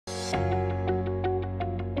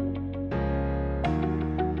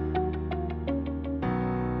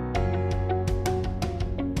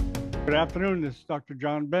Good afternoon. This is Dr.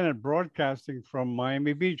 John Bennett broadcasting from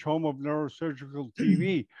Miami Beach, home of Neurosurgical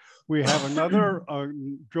TV. We have another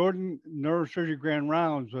Jordan Neurosurgery Grand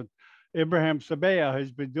Rounds with Ibrahim Sabaya.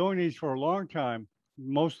 He's been doing these for a long time,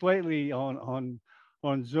 most lately on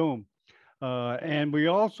Zoom. And we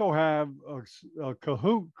also have a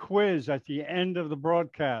Kahoot quiz at the end of the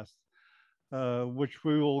broadcast, which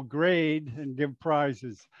we will grade and give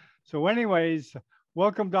prizes. So anyways,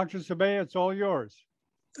 welcome, Dr. Sabaya. It's all yours.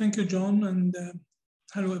 Thank you, John, and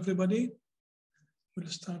hello, everybody. We'll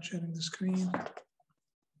start sharing the screen.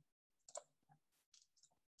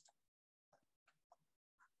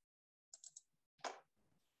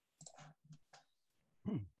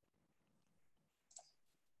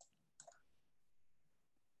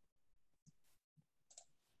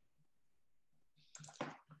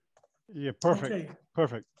 Yeah, perfect. Okay.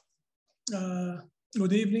 Perfect.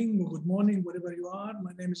 Good evening or good morning, wherever you are.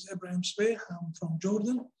 My name is Ibrahim Sabaya. I'm from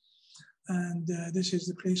Jordan. And this is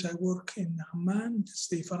the place I work in Amman. It's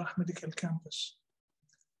the Farah Medical Campus.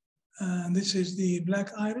 And this is the black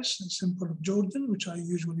iris, the symbol of Jordan, which I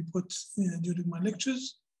usually put during my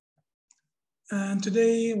lectures. And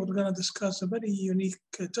today we're going to discuss a very unique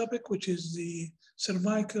topic, which is the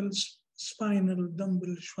cervical spinal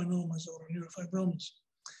Dumbell Schwannomas or Neurofibromas.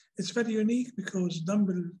 It's very unique because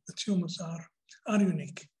Dumbell tumors are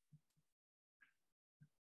unique.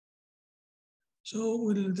 So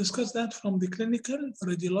we'll discuss that from the clinical,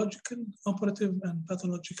 radiological, operative, and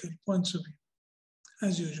pathological points of view,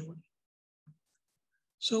 as usual.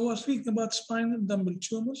 So we're speaking about spinal Dumbell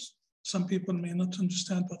tumors. Some people may not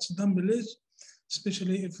understand what Dumbell is,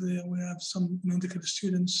 especially if we have some medical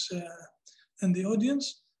students in the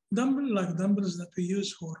audience. Dumbell, like dumbbells that we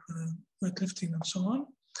use for weightlifting and so on,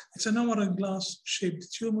 it's an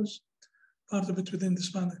hourglass-shaped tumors, part of it within the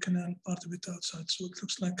spinal canal, part of it outside. So it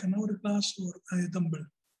looks like an hourglass or a dumbbell.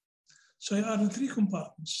 So there are three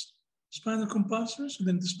compartments: spinal compartments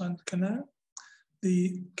within the spinal canal,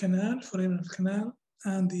 the canal, foraminal canal,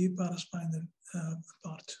 and the paraspinal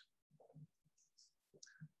part.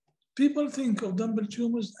 People think of Dumbell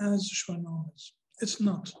tumors as Schwannomas. It's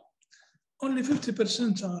not. Only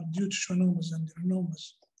 50% are due to Schwannomas and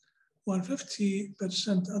Neurosurgery, while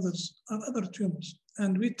 50% others are other tumors.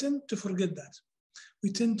 And we tend to forget that.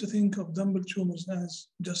 We tend to think of Dumbell tumors as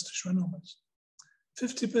just Schwannomas.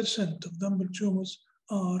 50% of Dumbell tumors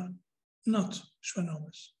are not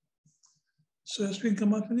Schwannomas. So I speak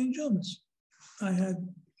about meningiomas. I had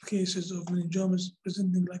cases of meningiomas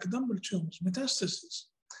presenting like Dumbell tumors, metastasis,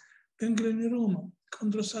 ganglioneuroma,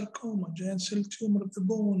 chondrosarcoma, giant cell tumor of the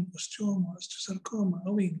bone, osteoma, osteosarcoma,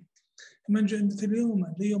 owing,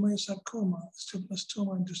 hemangioendothelioma, leiomyosarcoma,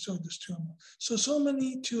 osteoblastoma, and osteodysteoma. So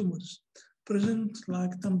many tumors present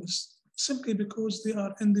like Dumbells simply because they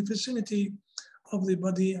are in the vicinity of the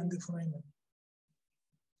body and the foramen.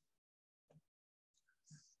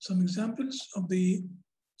 Some examples of the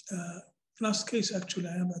last case, actually,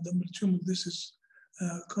 I have a Dumbell tumor. This is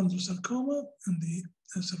chondrosarcoma in the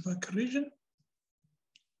cervical region.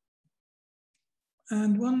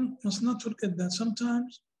 And one must not forget that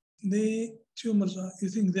sometimes the tumors you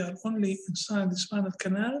think they are only inside the spinal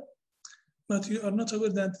canal, but you are not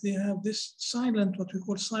aware that they have this silent, what we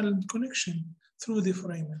call silent connection through the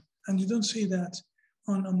foramen. And you don't see that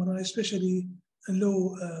on MRI, especially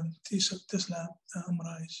low Tesla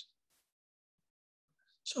MRIs.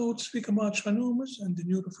 So to speak about Schwannomas and the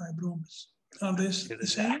Neurofibromas, are they the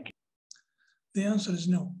same? The answer is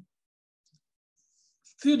no.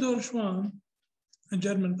 Theodor Schwann, a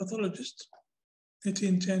German pathologist,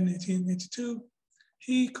 1810-1882,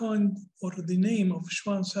 he coined, or the name of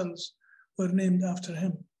Schwann cells were named after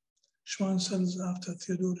him. Schwann cells after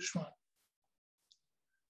Theodor Schwann.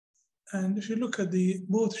 And if you look at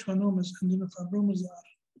both Schwannomas and Neurofibromas are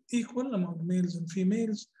equal among males and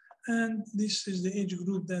females, and this is the age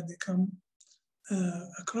group that they come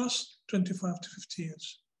across 25 to 50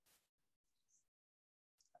 years.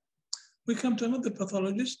 We come to another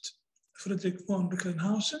pathologist, Friedrich von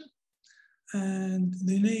Recklinghausen, and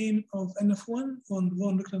the name of NF1 von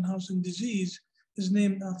Recklinghausen disease is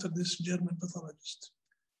named after this German pathologist,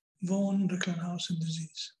 von Recklinghausen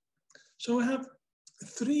disease. So we have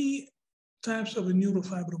three types of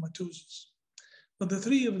neurofibromatosis, but the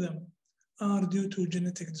three of them are due to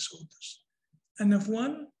genetic disorders.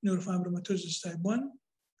 NF1, neurofibromatosis type 1,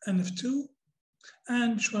 NF2,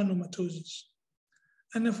 and schwannomatosis.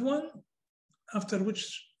 NF1, after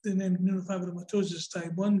which the name neurofibromatosis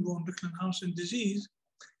type 1, von Recklinghausen disease,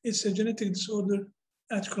 it's a genetic disorder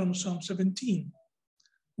at chromosome 17,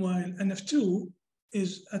 while NF2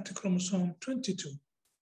 is at chromosome 22.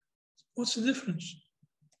 What's the difference?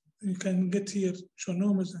 You can get here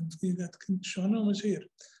schwannomas and you get schwannomas here.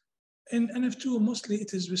 In NF2, mostly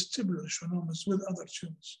it is vestibular schwannomas with other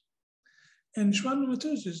tumors. In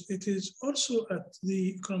schwannomatosis, it is also at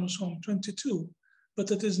the chromosome 22,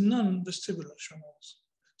 but it is non-vestibular schwannomas.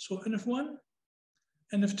 So NF1,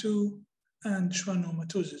 NF2, and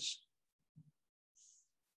schwannomatosis.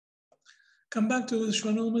 Come back to the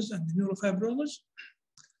schwannomas and the neurofibromas.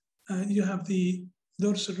 You have the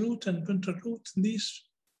dorsal root and ventral root. These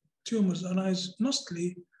tumors arise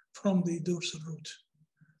mostly from the dorsal root.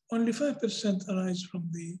 Only 5% arise from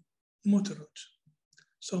the motor root.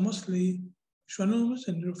 So mostly schwannomas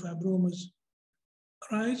and neurofibromas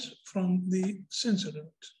arise from the sensory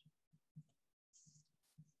root.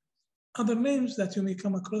 Other names that you may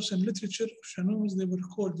come across in literature of schwannomas, they were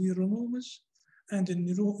called neuronomas and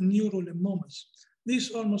neurolimomas.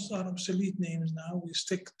 These almost are obsolete names now. We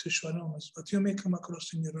stick to schwannomas, but you may come across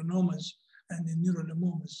the neuronomas and the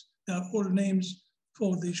neurolimomas. They are all names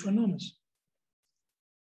for the schwannomas.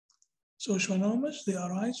 So schwannomas, they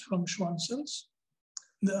arise from Schwann cells.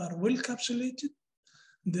 They are well capsulated.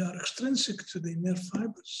 They are extrinsic to the nerve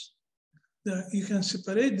fibers. You can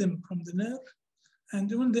separate them from the nerve.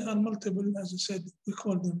 And when they are multiple, as I said, we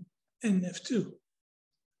call them NF2.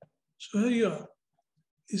 So here you are.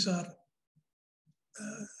 These are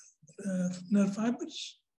nerve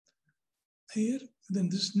fibers here within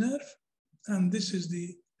this nerve. And this is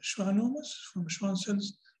the schwannomas from Schwann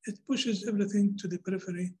cells. It pushes everything to the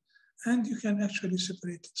periphery and you can actually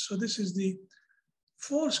separate it. So this is the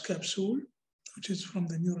false capsule, which is from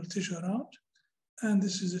the neural tissue around. And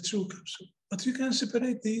this is a true capsule. But you can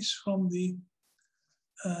separate these from the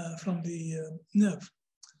nerve.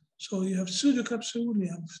 So you have pseudocapsule, you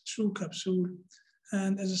have true capsule.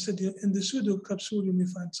 And as I said, in the pseudocapsule, you may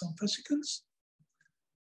find some fascicles.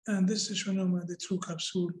 And this is schwannoma, the true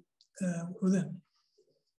capsule within.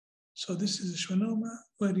 So this is a schwannoma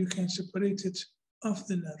where you can separate it off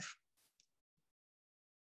the nerve.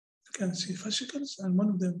 You can see fascicles, and one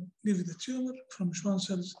of them gives you the tumor from Schwann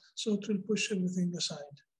cells, so it will push everything aside.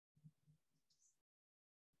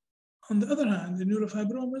 On the other hand, the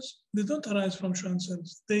neurofibromas, they don't arise from Schwann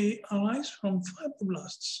cells. They arise from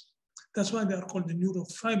fibroblasts. That's why they are called the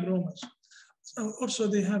neurofibromas. So also,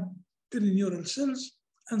 they have perineural cells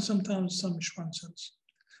and sometimes some Schwann cells.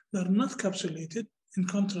 They are not capsulated, in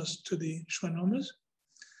contrast to the schwannomas.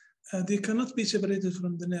 They cannot be separated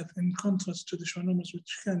from the nerve, in contrast to the schwannomas,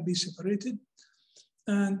 which can be separated.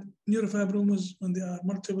 And neurofibromas, when they are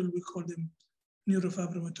multiple, we call them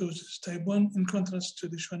neurofibromatosis type 1, in contrast to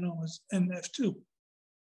the schwannomas NF2.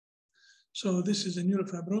 So this is a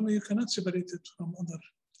neurofibroma. You cannot separate it from other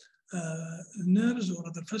nerves or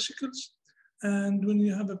other fascicles. And when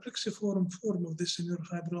you have a plexiform form of this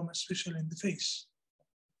neurofibroma, especially in the face,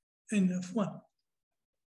 NF1.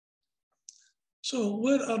 So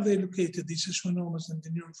where are they located, these schwannomas and the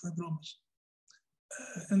neurofibromas?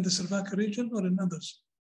 In the cervical region or in others?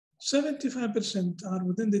 75% are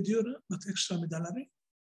within the dura, but extramedullary,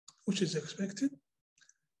 which is expected.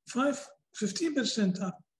 15%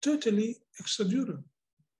 are totally extradural,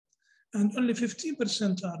 and only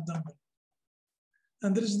 15% are Dumbell.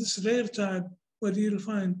 And there is this rare type where you'll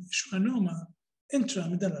find schwannoma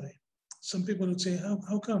intramedullary. Some people would say,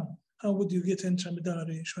 how come? How would you get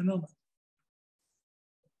intramedullary schwannoma?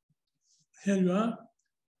 Here you are.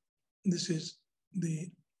 This is the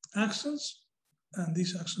axons, and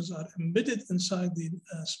these axons are embedded inside the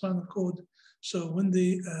spinal cord. So when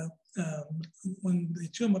the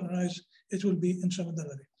tumor arises, it will be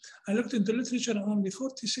intramedullary. I looked into literature, only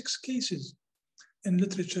 46 cases in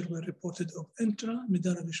literature were reported of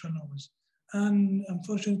intramedullary schwannomas. And I'm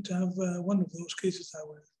fortunate to have one of those cases. I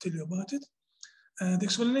will tell you about it. The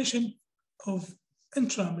explanation of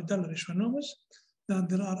intramedullary schwannomas, that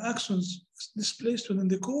there are axons displaced within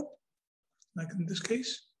the cord, like in this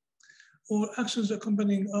case, or axons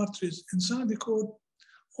accompanying arteries inside the cord,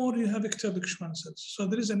 or you have ectopic Schwann cells. So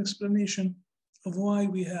there is an explanation of why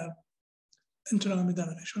we have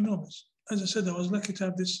intramedullary schwannomas. As I said, I was lucky to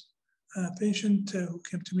have this patient who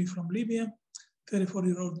came to me from Libya,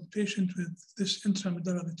 34-year-old patient with this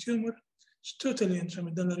intramedullary tumor. It's totally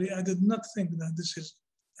intramedullary. I did not think that this is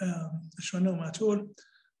a schwannoma at all,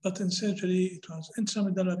 but in surgery, it was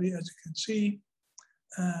intramedullary, as you can see,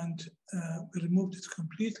 and we removed it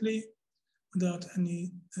completely without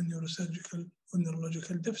any neurosurgical or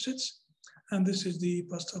neurological deficits. And this is the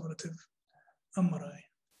postoperative MRI.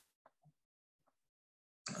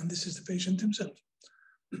 And this is the patient himself.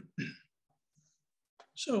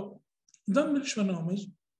 So, Dumbell schwannomas,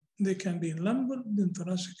 they can be in lumbar, then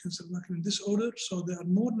thoracic, and cervical in this order. So they are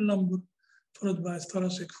more lumbar, followed by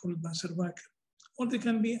thoracic, followed by cervical. or they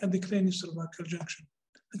can be at the craniocervical junction.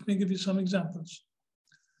 Let me give you some examples.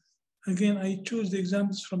 Again, I choose the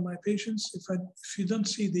examples from my patients. If you don't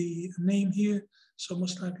see the name here, so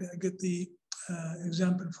most likely I get the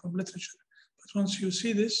example from literature. But once you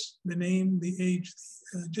see this, the name, the age,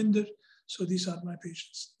 the gender, so these are my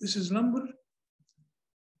patients. This is lumbar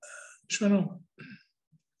schwannoma.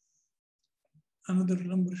 Another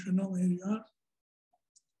lumbar schwannoma, here you are.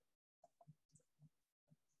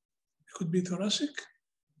 It could be thoracic.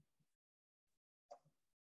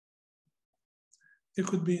 It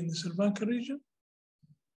could be in the cervical region.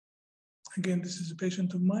 Again, this is a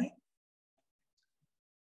patient of mine.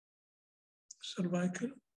 Cervical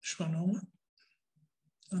schwannoma.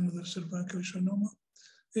 Another cervical schwannoma.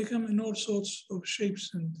 They come in all sorts of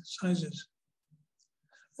shapes and sizes.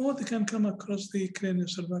 Or they can come across the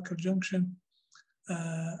craniocervical junction.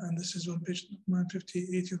 And this is one patient of mine,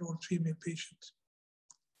 58-year-old female patient.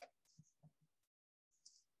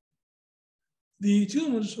 The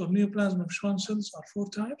tumors or neoplasm of Schwann cells are 4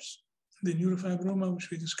 types. The neurofibroma, which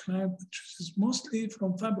we described, which is mostly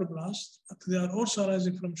from fibroblasts, but they are also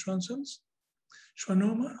arising from Schwann cells.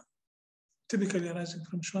 Schwannoma, typically arising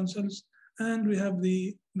from Schwann cells. And we have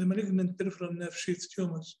the malignant peripheral nerve sheath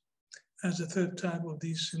tumors as a 3rd type of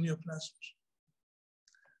these neoplasms.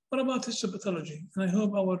 What about histopathology? And I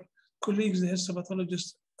hope our colleagues, the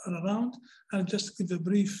histopathologists, are around. I'll just give a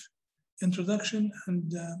brief introduction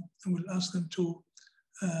and we'll ask them to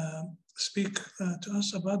speak to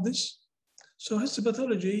us about this. So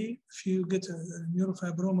histopathology, if you get a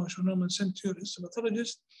neurofibroma, schwannoma sent to your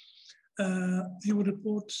histopathologist, he will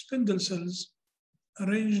report spindle cells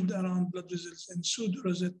arranged around blood vessels in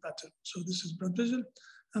pseudo-rosette pattern. So this is blood vessel,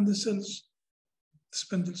 and the cells, the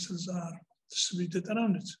spindle cells, are distributed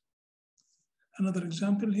around it. Another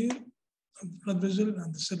example here of blood vessel,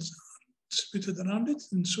 and the cells are distributed around it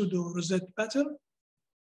in pseudo-rosette pattern.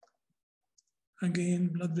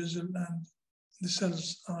 Again, blood vessel and the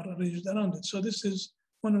cells are arranged around it. So this is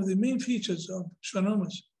one of the main features of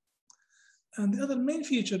schwannomas. And the other main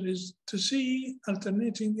feature is to see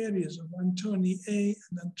alternating areas of Antoni A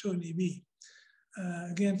and Antoni B.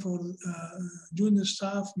 Again, for junior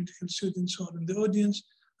staff, medical students who are in the audience,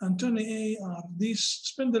 Antoni A are these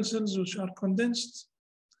spindle cells which are condensed.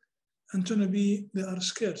 Antoni B, they are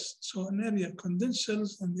scarce. So an area condensed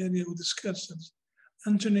cells and the area with the scarce cells.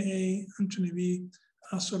 Antoni A, Antoni B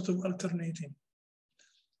are sort of alternating.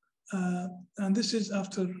 And this is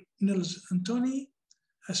after Nils Antoni,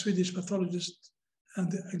 a Swedish pathologist.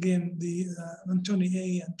 And again, the Antoni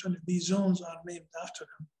A and Antoni B zones are named after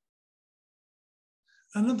him.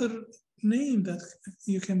 Another name that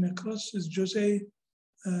you can across is Jose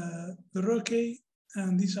Verrocchi,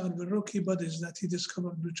 and these are Verrocchi bodies that he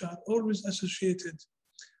discovered, which are always associated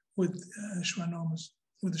with schwannomas,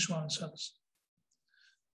 with the Schwann cells.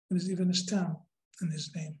 There's even a stamp in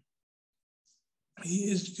his name.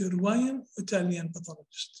 He is Uruguayan Italian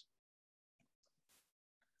pathologist.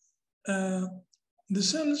 The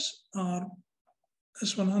cells are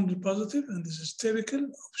S100 positive, and this is typical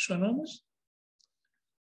of schwannomas.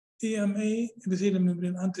 EMA, epithelial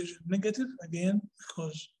membrane antigen negative, again,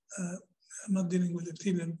 because I'm not dealing with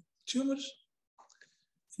epithelial tumors.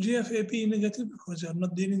 GFAP negative, because I'm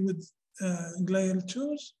not dealing with glial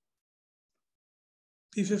tumors.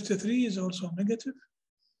 P53 is also negative.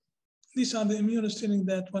 These are the immunostaining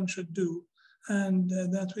that one should do, and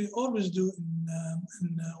that we always do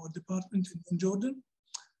in our department in Jordan,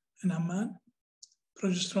 in Amman.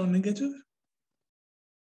 Progesterone negative.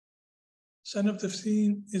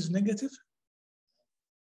 Synaptopsin is negative.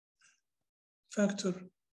 Factor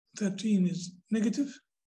 13 is negative.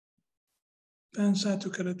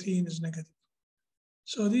 Pancytokeratin is negative.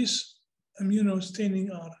 So these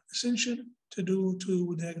immunostaining are essential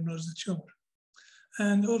to diagnose the tumor.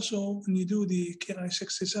 And also, when you do the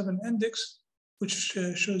Ki-67 index, which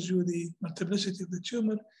shows you the multiplicity of the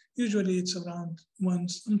tumor, usually it's around 1,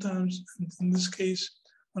 sometimes, in this case,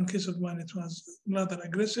 one case of mine, it was rather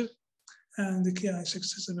aggressive, and the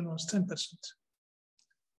Ki-67 was 10%.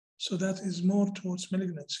 So that is more towards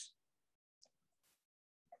malignancy.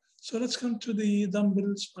 So let's come to the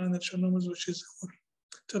Dumbell spinal schwannomas, which is our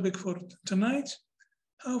topic for tonight.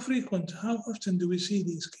 How frequent, how often do we see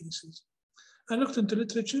these cases? I looked into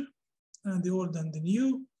literature, the old and the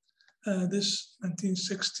new. This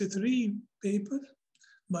 1963 paper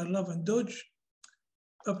by Love and Dodge,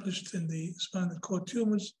 published in the spinal cord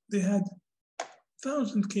tumors. They had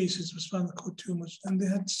 1,000 cases of spinal cord tumors, and they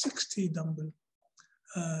had 60 Dumbell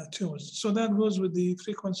tumors. So that goes with the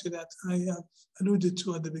frequency that I have alluded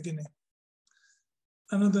to at the beginning.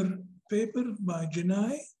 Another paper by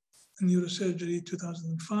Genai, Neurosurgery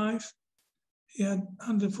 2005. He had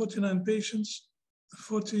 149 patients,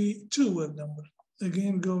 42 were Dumbell.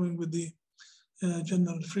 Again, going with the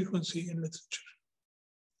general frequency in literature.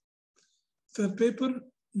 Third paper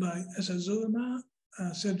by Schwannomas,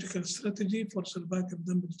 Surgical Strategy for Cervical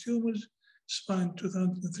Dumbell Tumors, Spine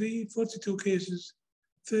 2003, 42 cases,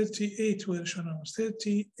 38 were Schwannomas,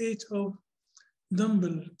 38 of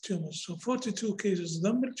Dumbell tumors. So 42 cases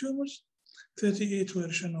Dumbell tumors, 38 were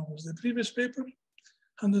Schwannomas. The previous paper,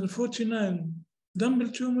 149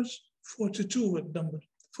 Dumbell tumors, 42 were Dumbell,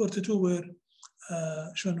 42 were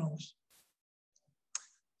Schwannomas.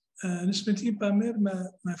 Nismetin Pamir,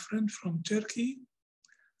 my friend from Turkey,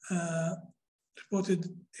 reported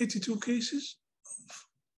 82 cases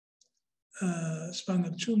of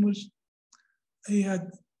spinal tumors. He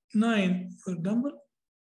had 9 were Dumbell,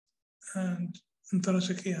 and in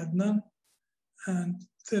thoracic he had none, and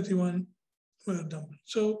 31 were Dumbell.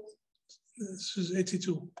 So this is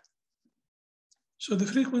 82. So the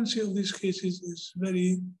frequency of these cases is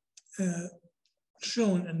very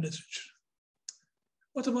shown in literature.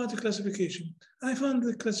 What about the classification? I found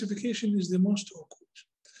the classification is the most awkward.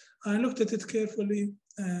 I looked at it carefully,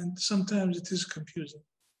 and sometimes it is confusing.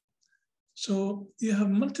 So you have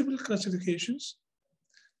multiple classifications,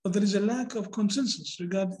 but there is a lack of consensus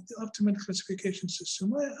regarding the optimal classification system.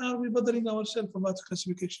 Why are we bothering ourselves about the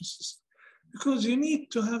classification system? Because you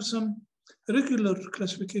need to have some regular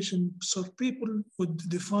classification so people would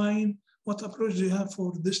define what approach they have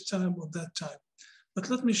for this time or that time. But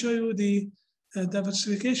let me show you the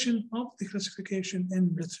diversification of the classification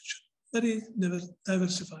in literature, very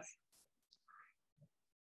diversified.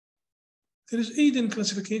 There is Eden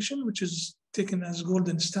classification, which is taken as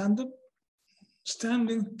golden standard,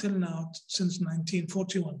 standing till now since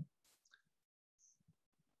 1941.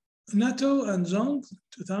 Nato and Zong,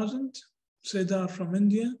 2000, Sedar from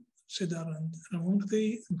India, Sedar and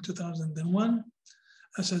Ramurthy in 2001,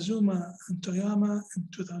 Asazuma and Toyama in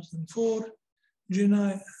 2004,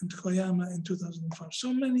 Jinai and Koyama in 2005.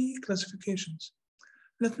 So many classifications.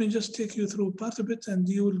 Let me just take you through part of it, and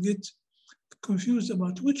you will get confused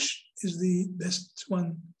about which is the best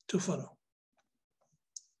one to follow.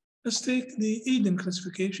 Let's take the Eden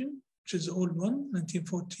classification, which is the old one,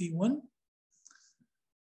 1941.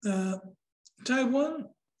 Type 1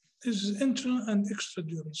 is intra and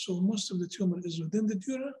extradural. So most of the tumor is within the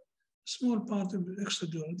dura, small part of the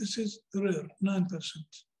extradural. This is rare,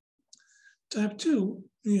 9%. Type 2,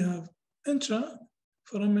 we have intra,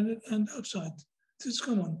 foraminal, and outside. This is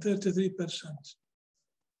common, 33%.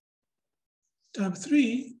 Type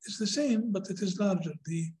 3 is the same, but it is larger.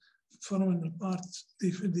 The foraminal part,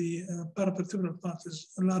 the paravertebral part is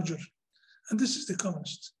larger. And this is the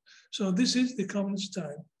commonest. So this is the commonest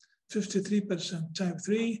type, 53% type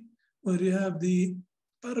 3, where you have the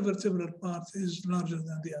paravertebral part is larger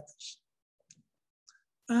than the others.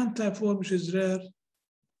 And type 4, which is rare,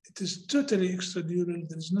 it is totally extradural.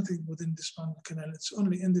 There is nothing within the spinal canal. It's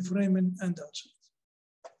only in the foramen and outside.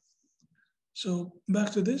 So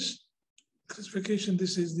back to this classification,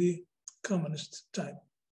 this is the commonest type.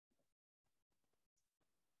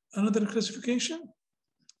 Another classification,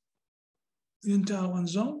 Yintao and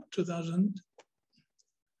Zong, 2000.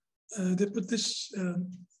 They put this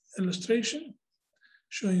illustration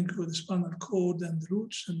showing you the spinal cord and the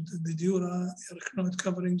roots and the dura, the arachnoid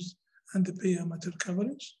coverings, and the pia mater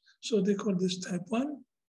coverings. So they call this type 1.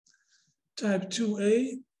 Type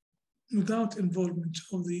 2A, without involvement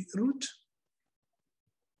of the root.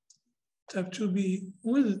 Type 2B,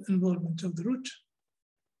 with involvement of the root.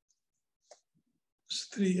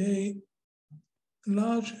 3A,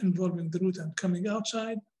 large, involving the root and coming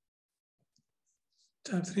outside.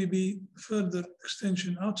 Type 3B, further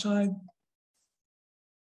extension outside.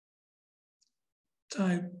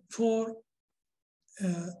 Type 4,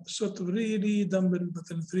 sort of really Dumbell, but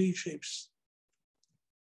in 3 shapes.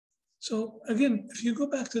 So again, if you go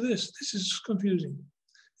back to this, this is confusing.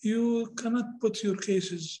 You cannot put your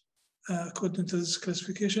cases according to this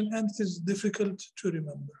classification, and it is difficult to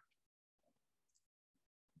remember.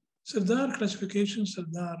 Sardar classification,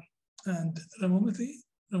 Sardar and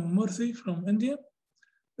Ramamurthy from India,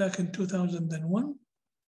 back in 2001.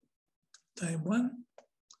 Type 1,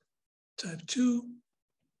 type 2,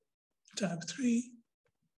 type 3,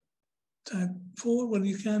 type 4, where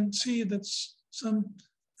you can see that's some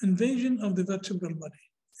invasion of the vertebral body,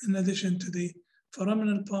 in addition to the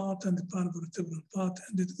foraminal part and the paravertebral part,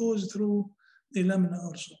 and it goes through the lamina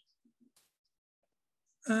also.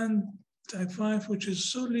 And type 5, which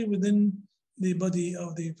is solely within the body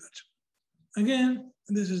of the vertebra. Again,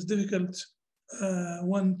 this is difficult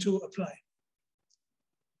one to apply.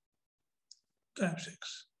 Type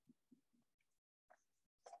 6.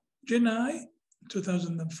 Genai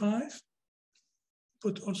 2005,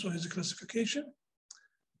 put also his classification.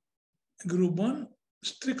 Group 1,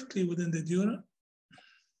 strictly within the dura.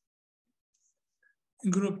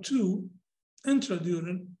 Group 2,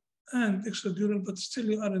 intradural and extradural, but still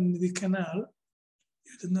you are in the canal.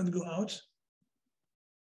 You did not go out.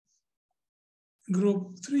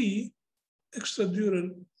 Group 3, extradural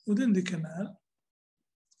within the canal.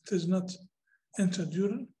 It is not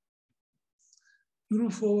intradural.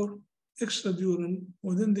 Group 4, extradural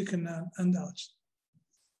within the canal and out.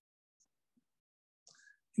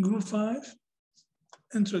 Group 5,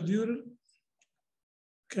 intradural,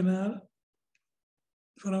 canal,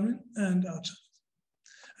 foramen, and outside.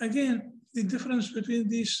 Again, the difference between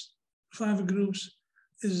these 5 groups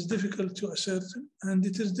is difficult to ascertain, and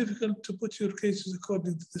it is difficult to put your cases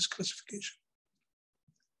according to this classification.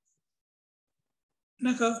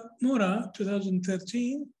 Nakamura,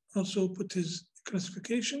 2013, also put his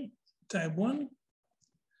classification, type 1.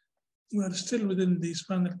 We are still within the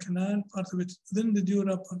spinal canal, part of it within the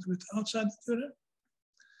dura, part of it outside the dura.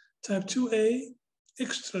 Type 2A,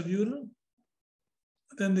 extradural,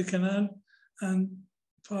 within the canal, and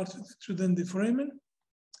part of it within the foramen.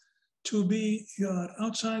 2B, you are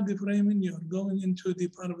outside the foramen, you are going into the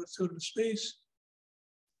paravertebral space.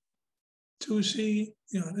 2C,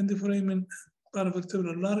 you are in the foramen,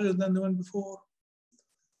 paravertebral larger than the one before.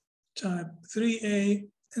 Type 3A,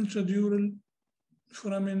 intradural,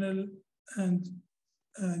 foraminal, and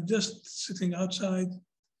just sitting outside.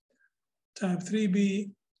 Type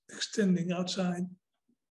 3B, extending outside.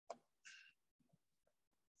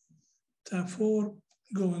 Type 4,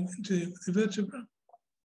 going into the vertebra.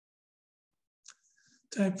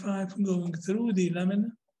 Type 5, going through the lamina,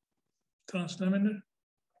 translaminar.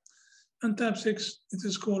 And type 6, it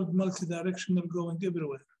is called multidirectional, going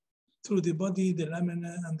everywhere, through the body, the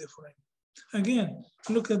lamina, and the foramen. Again,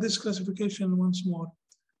 look at this classification once more.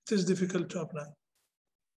 It is difficult to apply.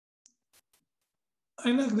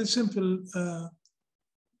 I like the simple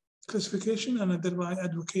classification, and thereby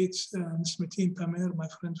advocate Ms. Metin Pamer, my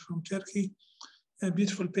friend from Turkey, a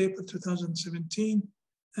beautiful paper, 2017,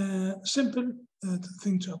 simple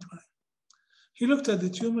thing to apply. He looked at the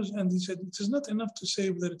tumors and he said, it is not enough to say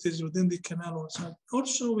whether it is within the canal or outside.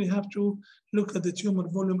 Also, we have to look at the tumor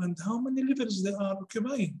volume and how many levels they are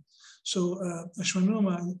occupying. So a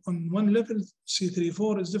schwannoma on one level,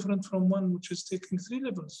 C3-4, is different from one which is taking 3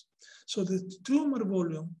 levels. So the tumor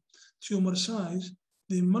volume, tumor size,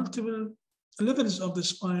 the multiple levels of the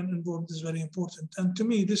spine involved is very important. And to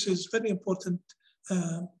me, this is very important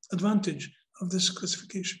advantage of this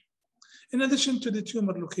classification. In addition to the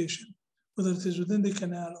tumor location, whether it is within the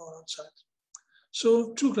canal or outside.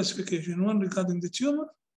 So 2 classifications, one regarding the tumor,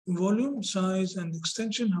 volume, size, and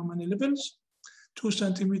extension, how many levels, 2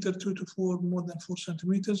 centimeters, 2 to 4, more than 4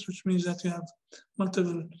 centimeters, which means that you have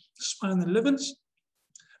multiple spinal levels,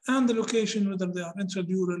 and the location, whether they are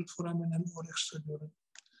intradural, foraminal, or extradural,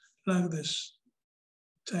 like this.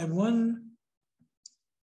 Type 1,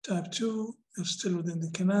 type 2, you're still within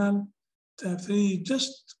the canal, type 3,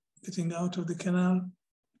 just getting out of the canal,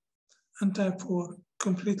 and type 4,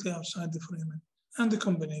 completely outside the foramen, and the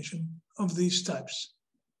combination of these types.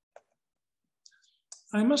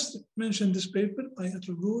 I must mention this paper by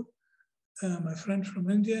Atul Gur, my friend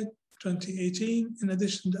from India, 2018, in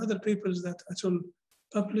addition to other papers that Atul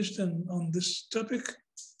published on this topic,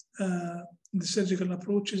 the surgical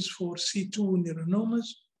approaches for C2 neuronomas.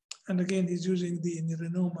 And again, he's using the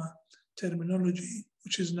neuronoma terminology,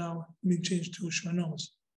 which is now being changed to Schwannomas.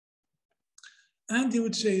 And he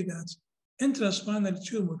would say that intraspinal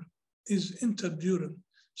tumor is interdural.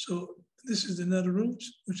 So this is the nerve root,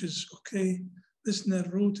 which is okay. This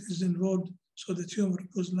nerve root is involved, so the tumor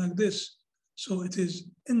goes like this. So it is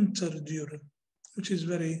interdural, which is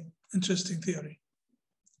very interesting theory.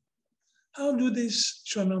 How do these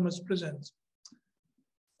schwannomas present?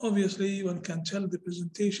 Obviously, one can tell the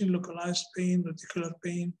presentation, localized pain, radicular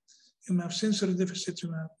pain. You may have sensory deficit, you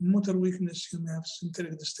may have motor weakness, you may have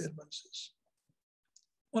synthetic disturbances.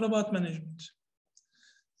 What about management?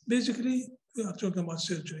 Basically, we are talking about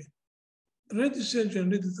surgery. Radiosurgery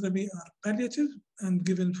and radiotherapy are palliative and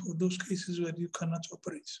given for those cases where you cannot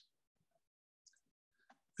operate.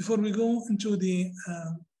 Before we go into the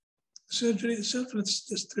surgery itself, let's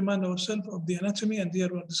just remind ourselves of the anatomy, and here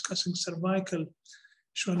we're discussing cervical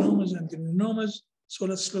schwannomas and neuronomas. So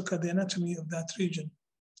let's look at the anatomy of that region.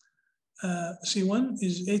 C1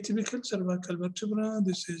 is atypical cervical vertebra.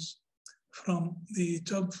 This is from the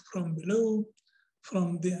top, from below,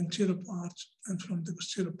 from the anterior part, and from the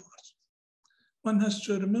posterior part. One has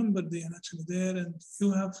to remember the anatomy there, and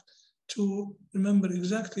you have to remember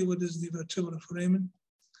exactly what is the vertebral foramen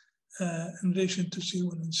in relation to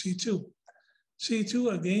C1 and C2.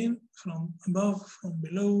 C2 again from above, from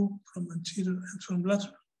below, from anterior, and from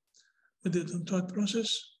lateral with the Dumbell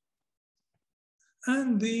process,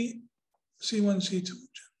 and the C1, C2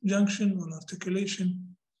 junction or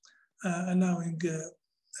articulation, allowing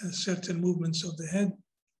certain movements of the head,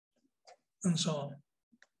 and so on.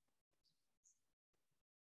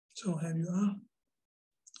 So here you are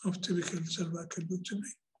of typical cervical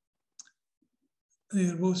vertebrae. They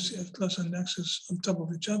are both CF class and axis on top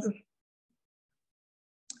of each other.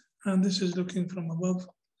 And this is looking from above,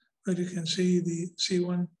 where you can see the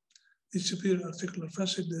C1, the superior articular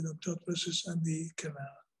facet, the Dumbell process, and the canal.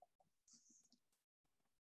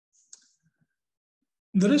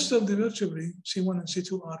 The rest of the vertebrae, C1 and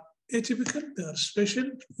C2, are atypical. They are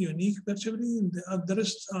special, unique vertebrae, and the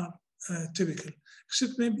rest are typical,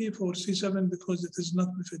 except maybe for C7 because it is not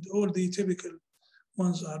bifid. All the typical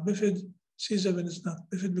ones are bifid. C7 is not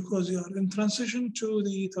bifid because they are in transition to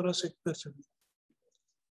the thoracic vertebrae.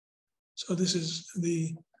 So this is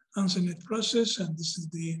the uncinate process, and this is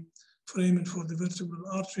the foramen for the vertebral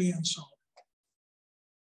artery, and so on.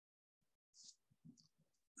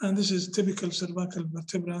 And this is typical cervical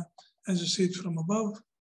vertebra, as you see it from above,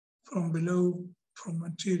 from below, from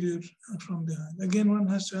anterior, and from behind. Again, one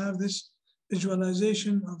has to have this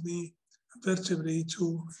visualization of the vertebrae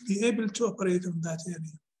to be able to operate on that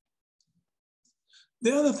area.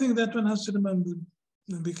 The other thing that one has to remember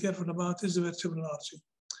and be careful about is the vertebral artery.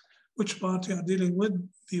 Which part you are dealing with,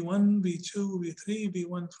 V1, V2, V3,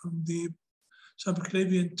 V1 from the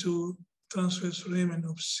subclavian to transverse foramen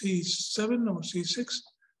of C7 or C6.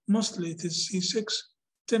 Mostly it is C6,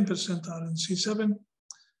 10% are in C7.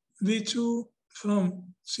 V2 from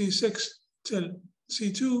C6 till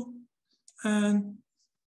C2, and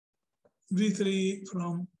V3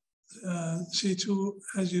 from C2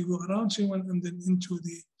 as you go around C1 and then into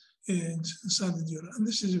the inside the dura. And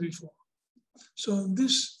this is V4. So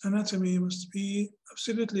this anatomy must be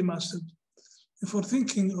absolutely mastered before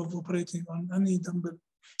thinking of operating on any Dumbell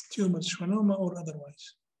tumor, schwannoma, or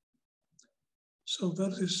otherwise. So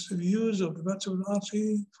versus views of the vertebral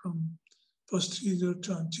artery from posterior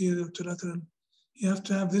to anterior to lateral. You have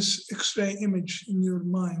to have this X-ray image in your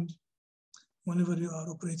mind whenever you are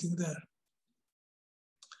operating there.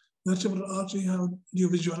 Vertebral artery, how do you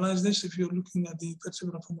visualize this? If you're looking at the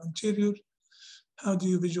vertebra from anterior, how do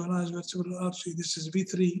you visualize vertebral artery? This is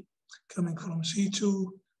V3 coming from C2,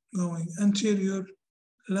 going anterior,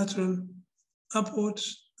 lateral,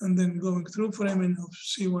 upwards, and then going through foramen of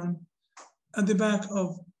C1 at the back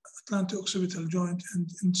of atlanto-occipital joint and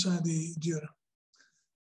inside the dura.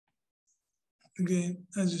 Again,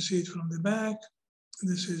 as you see it from the back,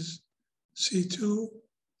 this is C2,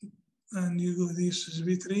 and you go, this is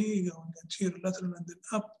V3, going anterior, lateral, and then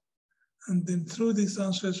up, and then through the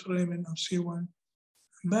transverse foramen of C1,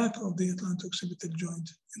 back of the atlanto-occipital joint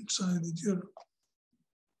inside the dura.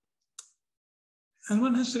 And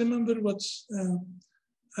one has to remember what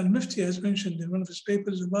Al-Mufti has mentioned in one of his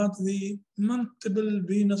papers about the multiple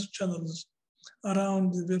venous channels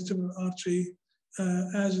around the vertebral artery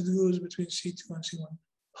as it goes between C2 and C1.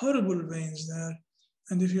 Horrible veins there.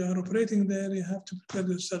 And if you are operating there, you have to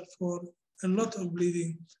prepare yourself for a lot of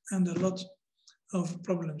bleeding and a lot of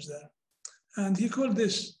problems there. And he called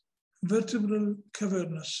this vertebral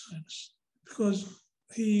cavernous sinus because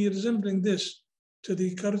he resembling this to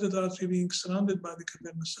the carotid artery being surrounded by the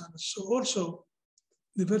cavernous sinus. So also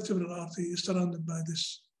the vertebral artery is surrounded by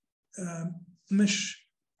this mesh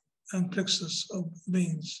and plexus of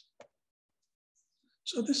veins.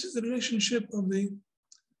 So this is the relationship of the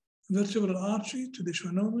vertebral artery to the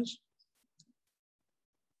schwannomas.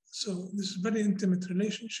 So this is a very intimate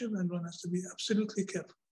relationship, and one has to be absolutely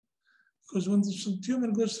careful. Because when the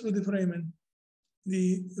tumor goes through the foramen,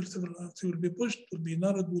 the vertebral artery will be pushed, will be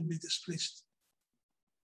narrowed, will be displaced.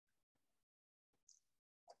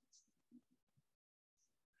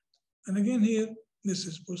 And again here, this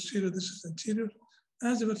is posterior, this is anterior.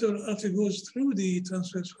 As the vertebral artery goes through the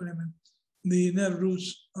transverse foramen, the nerve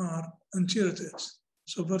roots are anterior to it.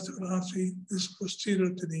 So vertebral artery is posterior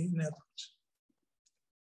to the nerve roots.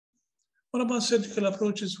 What about surgical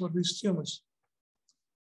approaches for these tumors?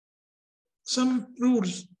 Some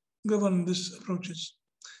rules govern these approaches.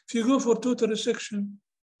 If you go for total resection,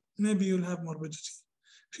 maybe you'll have morbidity.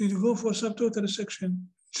 If you go for subtotal resection,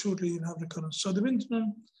 surely you'll have recurrence. So the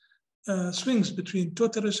pendulum swings between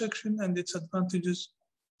total resection and its advantages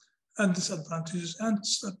and disadvantages, and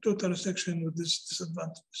subtotal resection with these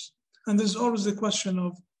disadvantages. And there's always the question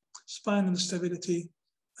of spinal stability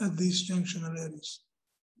at these junctional areas.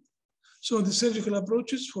 So the surgical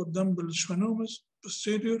approaches for Dumbell schwannomas,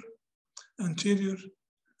 posterior, anterior,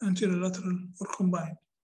 anterolateral, or combined.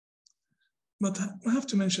 But I have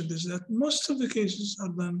to mention this, that most of the cases are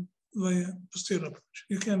done via posterior approach.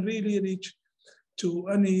 You can really reach to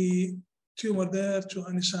any tumor there, to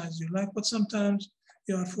any size you like, but sometimes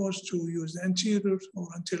you are forced to use the anterior or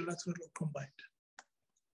anterolateral or combined.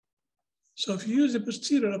 So if you use the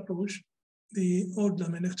posterior approach, the old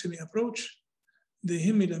laminectomy approach, the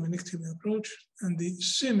hemilaminectomy approach, and the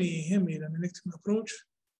semi-hemilaminectomy approach,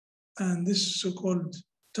 and this so-called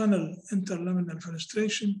tunnel interlaminar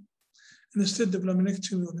fenestration, instead of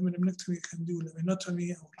laminectomy or hemilaminectomy, you can do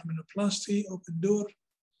laminotomy or laminoplasty, open door.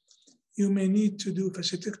 You may need to do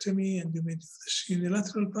facetectomy, and you may do this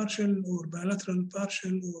unilateral partial or bilateral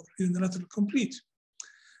partial or unilateral complete.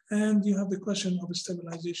 And you have the question of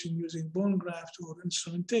stabilization using bone graft or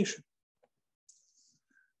instrumentation.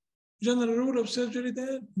 General rule of surgery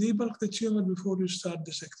there, debulk the tumor before you start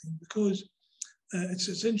dissecting, because it's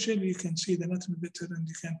essential. You can see the anatomy better and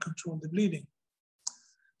you can control the bleeding.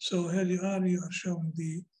 So here you are showing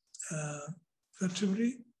the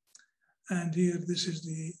vertebrae, and here this is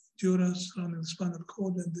the dura surrounding the spinal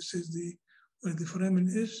cord, and this is where the foramen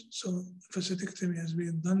is. So facetectomy has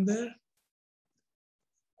been done there.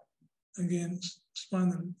 Again,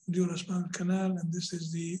 dura spinal canal, and this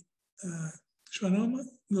is the schwannoma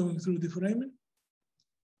going through the foramen.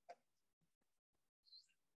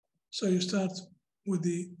 So you start with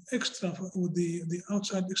the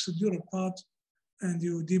outside extradural part, and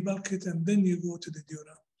you debulk it, and then you go to the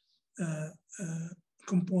dura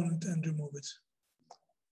component and remove it.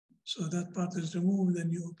 So that part is removed,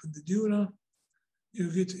 then you open the dura,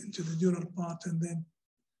 you get into the dural part, and then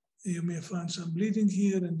you may find some bleeding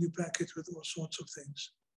here, and you pack it with all sorts of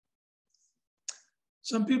things.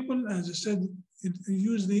 Some people, as I said,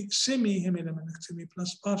 use the semi-hemilaminectomy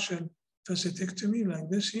plus partial facetectomy, like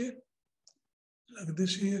this here. Like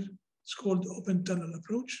this here. It's called the open tunnel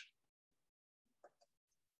approach.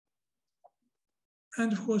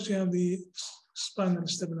 And of course, you have the spinal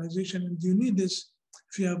stabilization, and you need this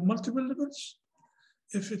if you have multiple levels,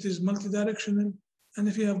 if it is multidirectional, and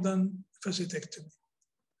if you have done facetectomy.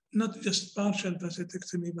 Not just partial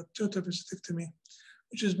facetectomy, but total facetectomy,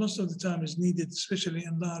 which is most of the time is needed, especially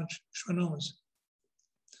in large schwannomas.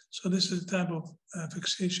 So this is the type of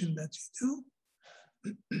fixation that you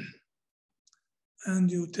do.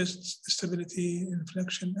 And you test stability,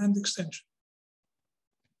 inflection, and extension.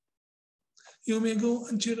 You may go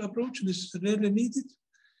anterior approach. This is rarely needed.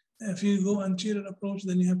 If you go anterior approach,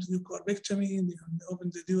 then you have to do corpectomy, and you have to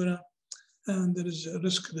open the dura, and there is a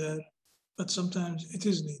risk there, but sometimes it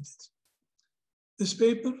is needed. This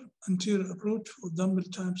paper, anterior approach for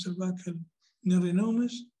Dumbell type cervical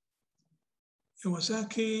Neurofibromas,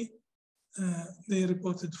 Iwasaki, they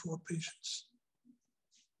reported 4 patients.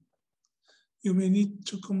 You may need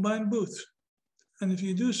to combine both. And if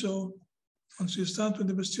you do so, once you start with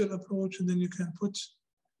the posterior approach, then you can put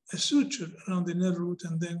a suture around the nerve root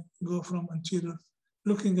and then go from anterior,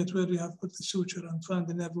 looking at where you have put the suture and find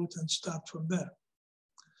the nerve root and start from there.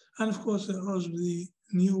 And of course, there was the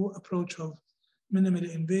new approach of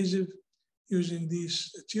minimally invasive using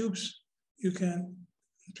these tubes.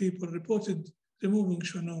 People reported removing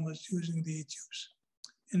schwannomas using the tubes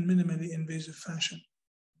in minimally invasive fashion.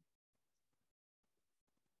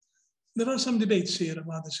 There are some debates here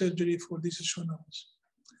about the surgery for these schwannomas.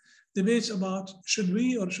 Debates about should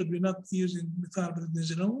we or should we not be using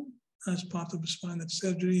methylprednisolone as part of the spinal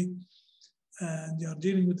surgery, and they are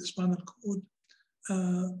dealing with the spinal cord.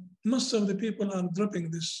 Most of the people are dropping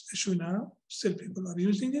this issue now. Still, people are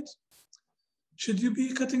using it. Should you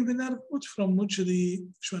be cutting the nerve root from which the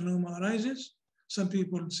schwannoma arises? Some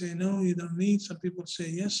people say no, you don't need. Some people say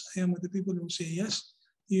yes. I am with the people who say yes.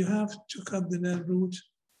 You have to cut the nerve root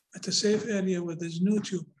at a safe area where there's no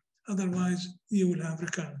tumor. Otherwise, you will have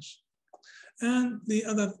recurrence. And the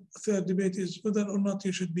other third debate is whether or not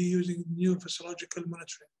you should be using neurophysiological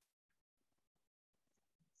monitoring.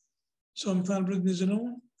 So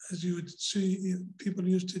methylprednisolone, as you would see, people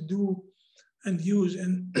used to do and use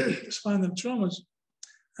in spinal traumas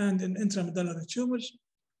and in intramedullary tumors.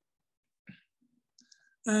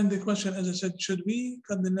 And the question, as I said, should we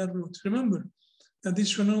cut the nerve root? Remember that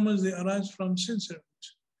these schwannomas, they arise from sensor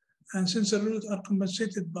roots, and sensor roots are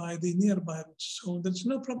compensated by the nearby roots. So there's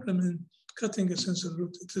no problem in cutting a sensor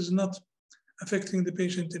root. It is not affecting the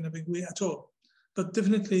patient in a big way at all. But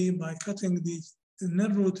definitely by cutting the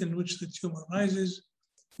nerve root in which the tumor rises,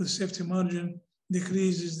 the safety margin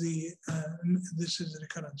decreases this is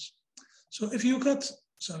recurrence. So if you cut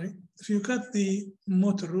the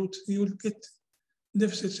motor root, you will get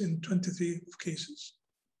deficits in 23 cases.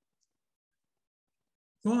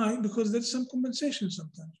 Why? Because there's some compensation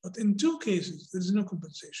sometimes. But in 2 cases, there's no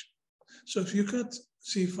compensation. So if you cut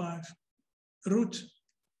C5 root,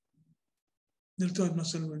 deltoid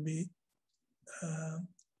muscle will be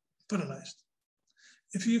paralyzed.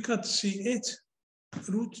 If you cut C8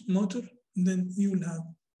 root motor, then you will have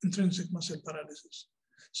intrinsic muscle paralysis.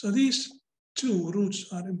 So these 2 roots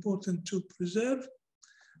are important to preserve,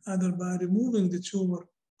 either by removing the tumor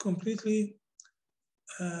completely,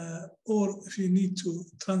 or if you need to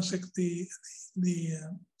transect the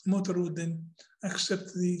motor root, then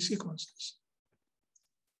accept the sequences.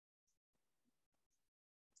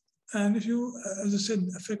 And if you, as I said,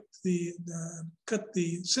 cut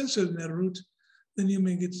the sensory nerve root, then you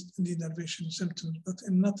may get denervation symptoms, but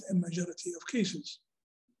not a majority of cases.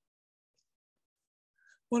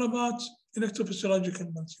 What about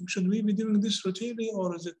electrophysiological monitoring? Should we be doing this routinely,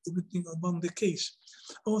 or is it depending upon the case?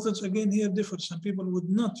 Authors again here differ. Some people would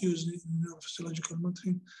not use neurophysiological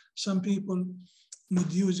monitoring. Some people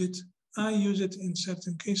would use it. I use it in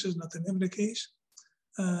certain cases, not in every case.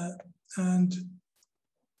 And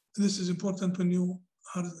this is important when you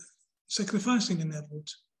are sacrificing a nerve root.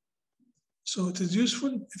 So it is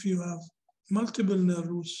useful if you have multiple nerve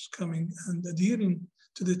roots coming and adhering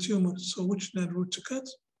to the tumor. So which nerve root to cut?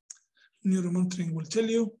 Neuromonitoring will tell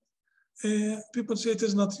you. People say it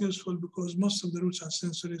is not useful because most of the roots are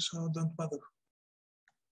sensory, so don't bother.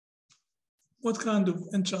 What kind of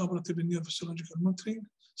intraoperative and neurophysiological monitoring?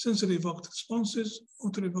 Sensory evoked responses,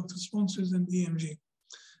 motor evoked responses, and EMG.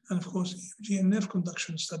 And of course, EMG and nerve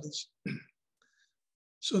conduction studies.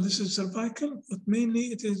 So this is cervical, but mainly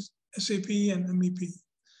it is SAP and MEP.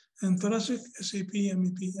 And thoracic, SAP,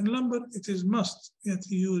 MEP. And lumbar, it is must that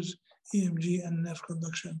you use EMG and nerve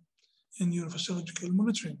conduction in neurophysiological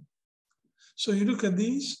monitoring. So you look at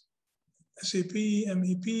these, SAP,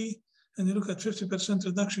 MEP, and you look at 50%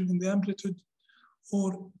 reduction in the amplitude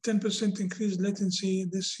or 10% increased latency.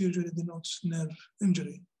 This usually denotes nerve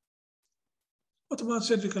injury. What about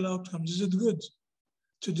surgical outcomes? Is it good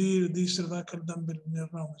to deal with these cervical Dumbell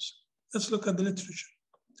neuromas? Let's look at the literature.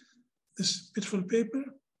 This beautiful paper,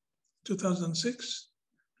 2006,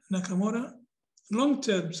 Nakamura,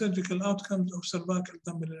 long-term surgical outcomes of cervical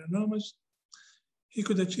Dumbell neuromas. He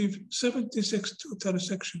could achieve 76 total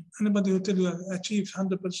resection. Anybody who tell you I achieved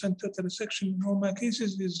 100% total resection in all my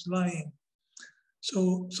cases is lying.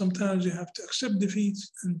 So sometimes you have to accept defeat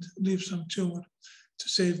and leave some tumor to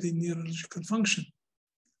save the neurological function.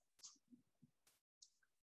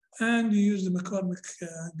 And you use the McCormick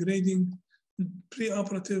grading,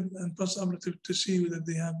 pre-operative and post-operative, to see whether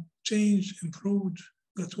they have changed, improved,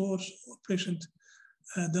 got worse, or patient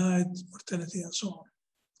died, mortality, and so on.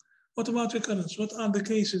 What about recurrence? What are the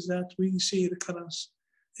cases that we see recurrence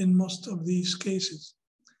in most of these cases?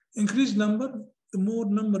 Increased number, the more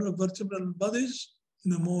number of vertebral bodies,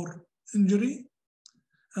 the more injury,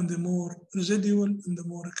 and the more residual and the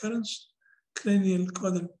more recurrence. Cranial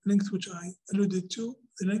caudal length, which I alluded to,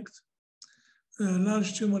 the length.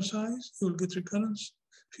 Large tumor size, you will get recurrence.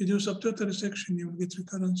 If you do subtotal resection, you will get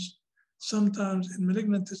recurrence. Sometimes in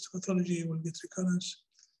malignant histopathology, you will get recurrence.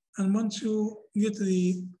 And once you get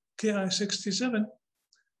the Ki-67,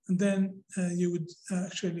 then you would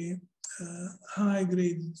actually high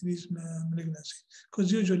grade disease malignancy,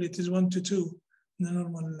 because usually it is 1 to 2 in the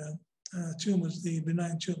normal tumors, the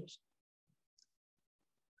benign tumors.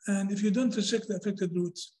 And if you don't resect the affected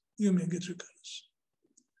roots, you may get recurrence.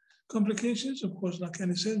 Complications, of course, like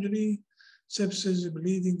any surgery, sepsis,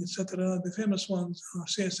 bleeding, etc. The famous ones are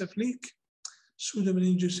CSF leak,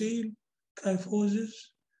 pseudomeningocele, kyphosis,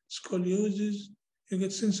 scoliosis. You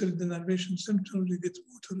get sensory denervation symptoms, you get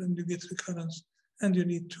motor, and you get recurrence, and you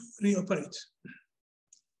need to reoperate.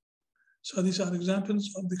 So these are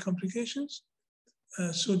examples of the complications,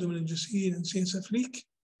 pseudomeningocele and CSF leak.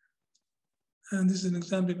 And this is an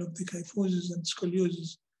example of the kyphosis and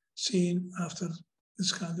scoliosis seen after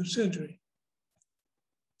this kind of surgery.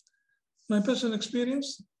 My personal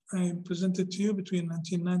experience, I presented to you between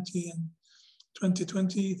 1990 and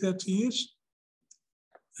 2020, 30 years.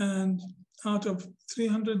 And out of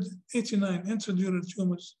 389 intradural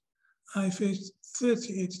tumors, I faced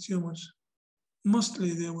 38 tumors.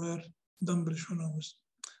 Mostly they were Dumbell Schwannomas.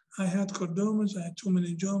 I had chordomas, I had 2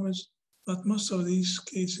 meningiomas, but most of these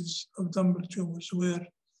cases of Dumbell tumors were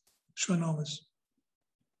Schwannomas.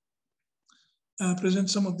 I present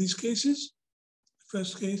some of these cases. The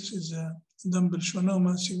first case is a Dumbell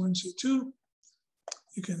Schwannoma C1, C2.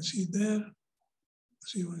 You can see there,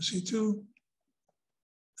 C1, C2.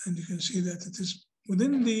 And you can see that it is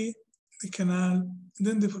within the canal,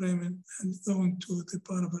 within the foramen, and going to the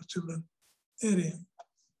paravertebral area.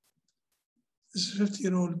 This is a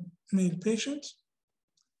 50-year-old male patient.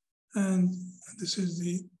 And this is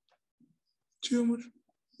the tumor.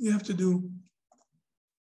 You have to do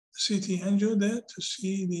CT angio there to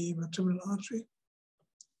see the vertebral artery.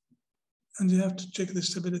 And you have to check the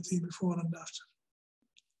stability before and after.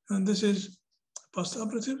 And this is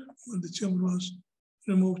post-operative, when the tumor was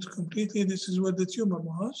removed completely. This is where the tumor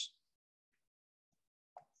was,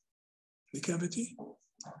 the cavity.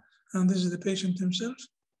 And this is the patient himself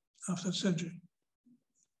after surgery.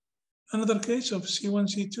 Another case of C1,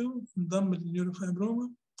 C2, Dumbell neurofibroma,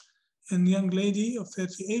 a young lady of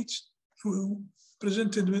 38 who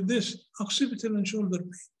presented with this occipital and shoulder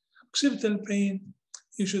pain. Occipital pain,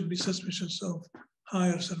 you should be suspicious of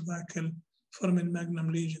higher cervical foramen magnum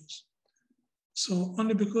lesions. So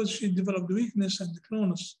only because she developed weakness and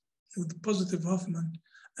clonus with positive Hoffman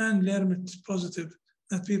and Lermit positive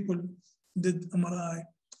that people did MRI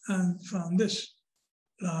and found this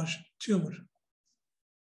large tumor.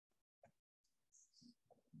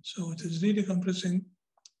 So it is really compressing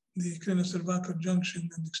the craniocervical junction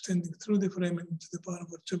and extending through the foramen into the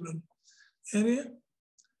paravertebral area.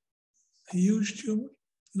 A huge tumor,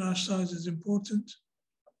 large size is important.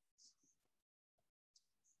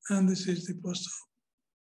 And this is the post-op,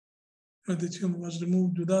 where the tumor was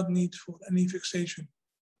removed without need for any fixation.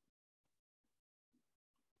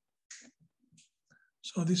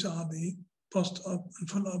 So these are the post-op and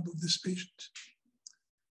follow-up of this patient.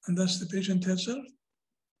 And that's the patient herself.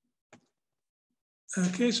 A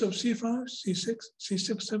case of C5, C6,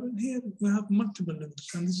 C6, 7, here we have multiple levels,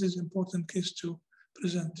 and this is an important case to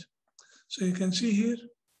present. So you can see here,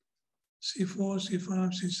 C4,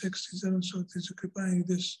 C5, C6, C7, so it is occupying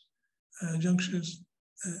this junctions,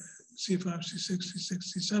 C5, C6, C6,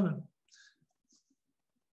 C7.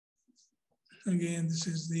 Again, this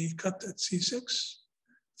is the cut at C6,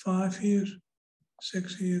 5 here,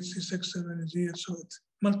 6 here, C6, 7 is here, so it's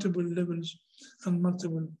multiple levels and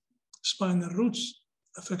multiple spinal roots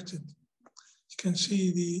affected. You can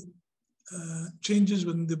see the changes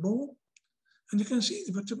within the bone, and you can see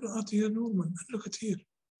the vertebral artery here normal. And look at here,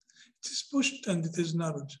 it is pushed and it is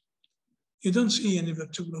narrowed. You don't see any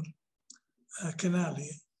vertebral canal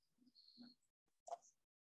here.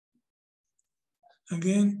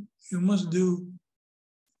 Again, you must do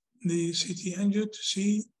the CT angio to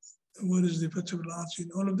see where is the vertebral artery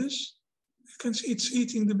in all of this. You can see it's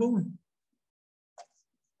eating the bone.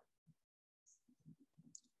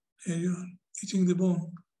 Here you are, eating the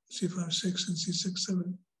bone, C5, 6 and C6,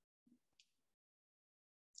 7.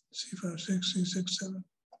 C5, 6, C6, 7.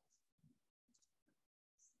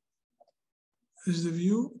 This is the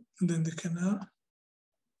view, and then the canal.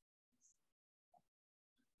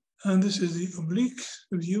 And this is the oblique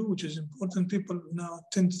view, which is important. People now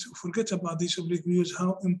tend to forget about these oblique views,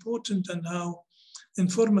 how important and how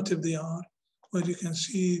informative they are, where you can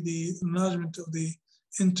see the enlargement of the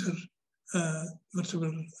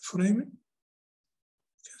intervertebral foramen.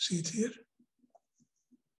 You can see it here.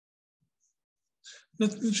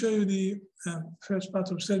 Let me show you the first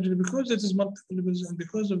part of surgery. Because it is multiple levels and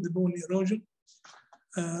because of the bone erosion,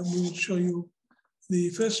 we will show you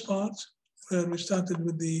the first part, where we started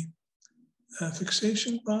with the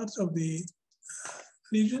fixation part of the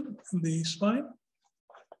lesion in the spine.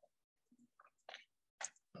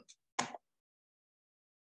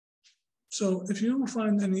 So if you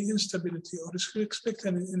find any instability or if you expect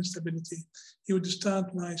any instability, you would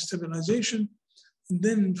start by stabilization, and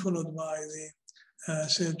then followed by the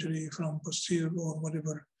surgery from posterior or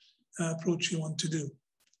whatever approach you want to do.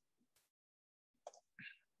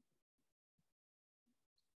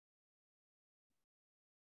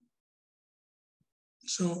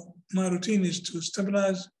 So my routine is to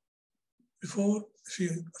stabilize before,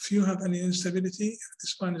 if you have any instability, if the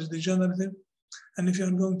spine is degenerative, and if you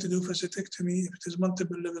are going to do facetectomy, if it is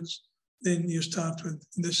multiple levels, then you start with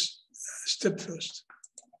this step first.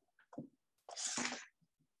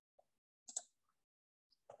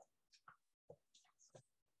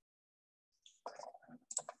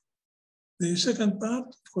 The second part,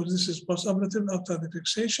 of course, this is postoperative after the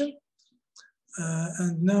fixation.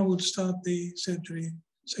 And now we'll start the surgery,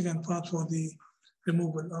 second part for the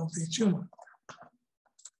removal of the tumor.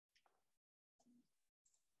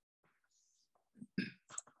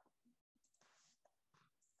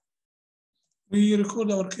 We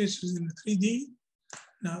record our cases in 3D.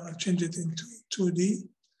 Now I'll change it into 2D.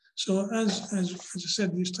 So as I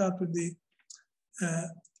said, you start with the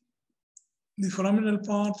foraminal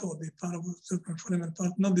part or the paravertebral foramen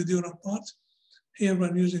part, not the dural part. Here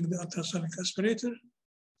we're using the ultrasonic aspirator.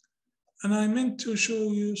 And I meant to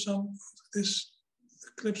show you some of this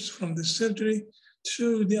clips from this surgery to show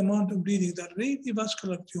you the amount of bleeding that really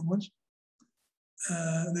vascular tumors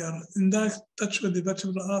They are in direct touch with the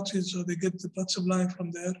vertebral arteries, so they get the blood supply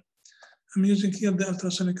from there. I'm using here the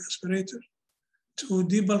ultrasonic aspirator to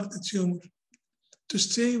debulk the tumor, to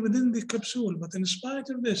stay within the capsule. But in spite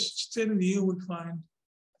of this, still you will find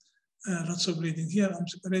lots of bleeding. Here I'm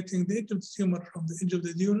separating the edge of the tumor from the edge of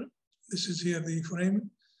the dura. This is here the foramen.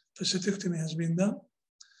 Facetectomy has been done.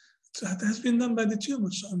 It has been done by the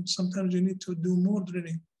tumor. So sometimes you need to do more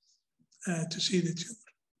drilling to see the tumor.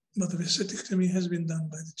 But the facetectomy has been done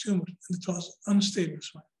by the tumor, and it was unstable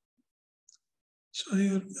swine. So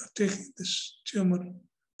here I'm taking this tumor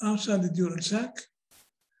outside the dural sac,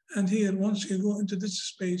 and here once you go into this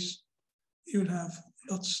space, you'll have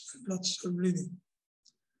lots and lots of bleeding.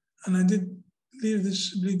 And I did leave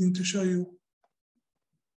this bleeding to show you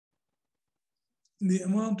the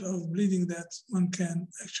amount of bleeding that one can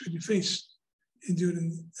actually face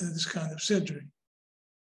during this kind of surgery.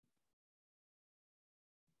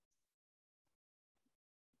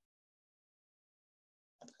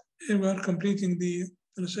 Here we are completing the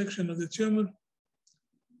resection of the tumor,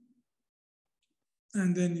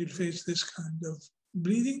 and then you'll face this kind of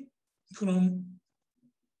bleeding from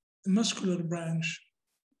the muscular branch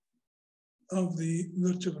of the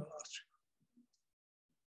vertebral artery.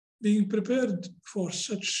 Being prepared for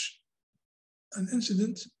such an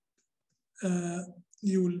incident,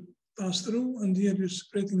 you will pass through, and here you're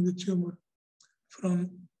separating the tumor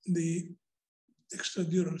from the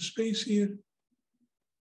extradural space here.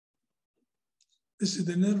 This is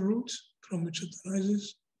the nerve root from which it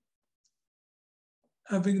arises.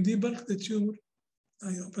 Having debulked the tumor,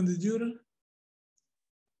 I open the dura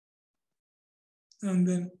and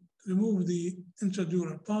then remove the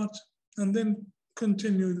intradural part and then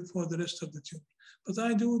continue for the rest of the tumor. But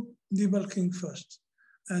I do debulking first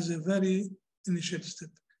as a very initial step.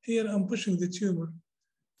 Here I'm pushing the tumor,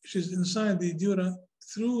 which is inside the dura,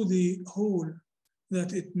 through the hole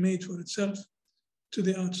that it made for itself to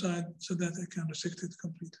the outside so that I can resect it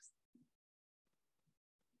completely.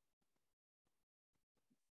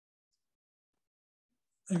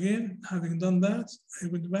 Again, having done that, I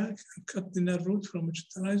went back and cut the nerve root from which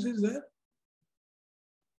it arises there.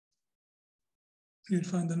 You'll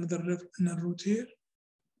find another nerve root here.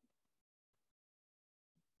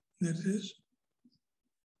 There it is.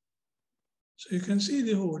 So you can see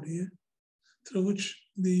the hole here through which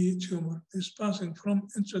the tumor is passing from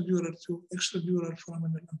intradural to extradural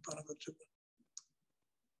foramen and paravertebral.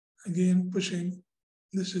 Again, pushing,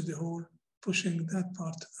 this is the hole, pushing that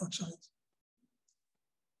part outside.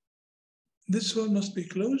 This hole must be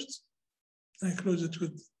closed. I close it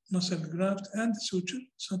with muscle graft and suture.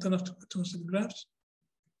 It's not enough to put muscle grafts.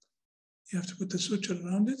 You have to put the suture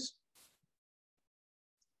around it.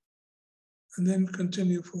 And then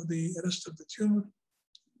continue for the rest of the tumor.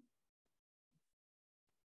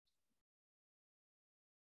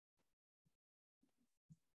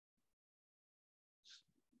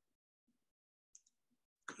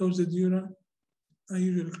 Close the dura. I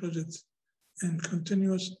usually close it in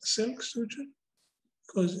continuous silk suture,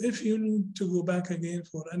 because if you need to go back again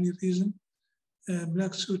for any reason,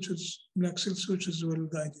 black silk sutures will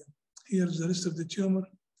guide you. Here's the rest of the tumor.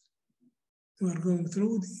 We are going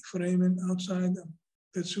through the foramen outside and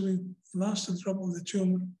pursuing last drop of the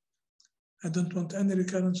tumor. I don't want any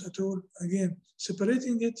recurrence at all. Again,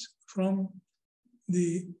 separating it from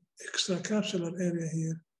the extracapsular area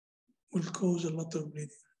here will cause a lot of bleeding.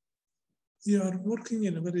 You are working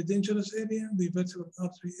in a very dangerous area. The vertebral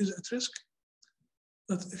artery is at risk.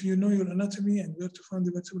 But if you know your anatomy and where to find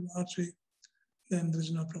the vertebral artery, then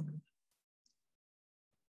there's no problem.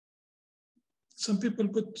 Some people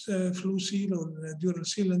put flu seal or dural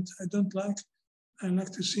sealant. I don't like. I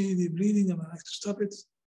like to see the bleeding and I like to stop it.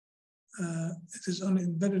 It is only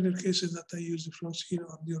in very rare cases that I use the flu seal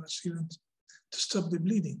or dural sealant to stop the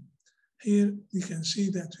bleeding. Here you can see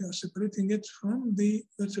that we are separating it from the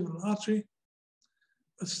vertebral artery,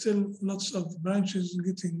 but still lots of branches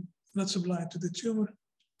getting blood supply to the tumor.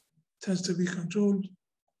 It has to be controlled.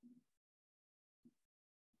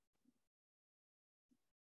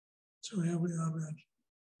 So here we are.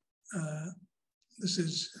 This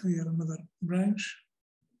is here another branch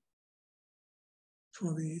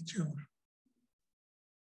for the tumor.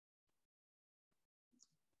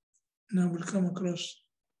 Now we'll come across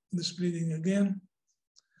this bleeding again.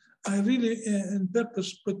 I really, on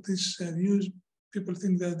purpose, put this views. People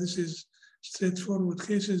think that this is straightforward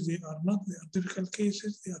cases. They are not. They are difficult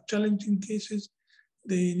cases. They are challenging cases.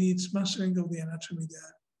 They need mastering of the anatomy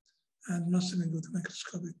there and mastering of the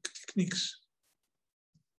microscopic techniques.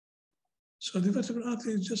 So the vertebral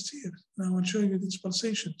artery is just here. Now I'll show you its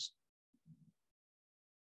pulsations.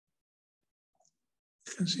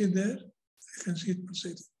 You can see there, You can see it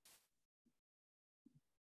pulsating.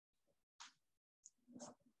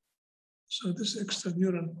 So this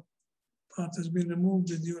extradural part has been removed,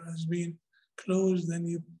 the dura has been closed, then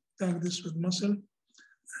you pack this with muscle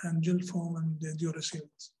and gel foam and the dura seal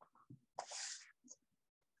it.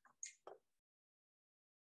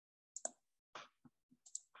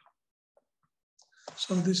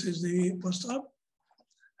 So this is the post-op,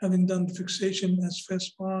 having done the fixation as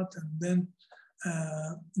first part and then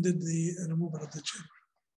did the removal of the tumor.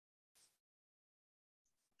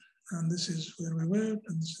 And this is where we were,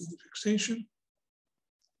 and this is the fixation.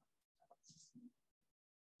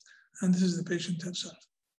 And this is the patient herself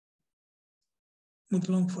with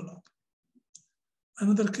long follow-up.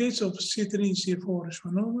 Another case of C3, C4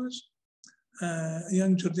 Schwannomas, a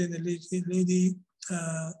young Jordanian lady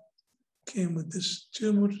came with this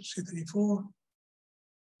tumor, C3-4.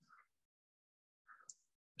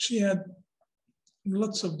 She had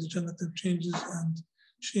lots of degenerative changes, and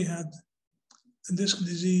she had disc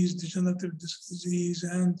disease, degenerative disc disease,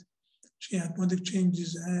 and she had modic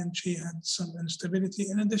changes, and she had some instability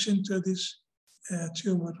in addition to this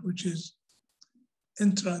tumor, which is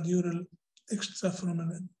intradural,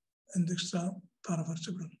 extraforamen, and extra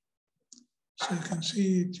paravertebral. So you can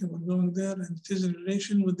see tumor going there, and it is in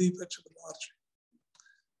relation with the vertebral artery.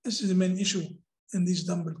 This is the main issue in these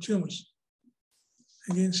Dumbell tumors.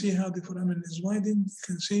 Again, see how the foramen is widened. You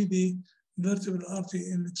can see the vertebral artery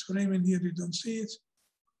in its foramen. Here you don't see it.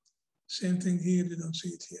 Same thing here, you don't see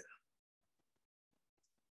it here.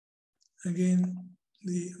 Again,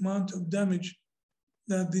 the amount of damage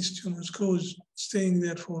that these tumors cause staying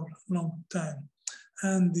there for a long time.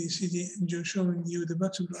 And the CT angio showing you the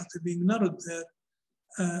vertebral artery being narrowed there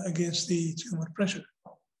against the tumor pressure.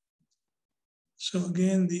 So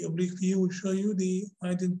again, the oblique view will show you the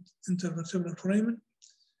widened intervertebral foramen.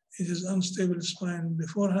 It is unstable spine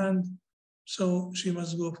beforehand, so she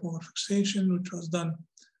must go for fixation, which was done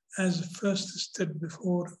as a first step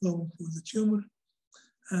before going for the tumor,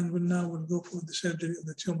 and now we'll go for the surgery of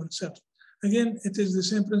the tumor itself. Again, it is the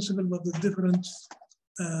same principle, but with different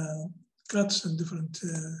cuts and different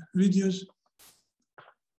videos.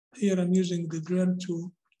 Here I'm using the drill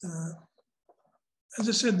to, as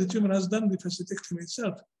I said, the tumor has done the fascicectomy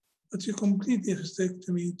itself, but you complete the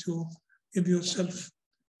fascictomy to give yourself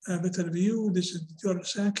a better view. This is the dural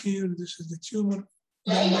sac here, this is the tumor.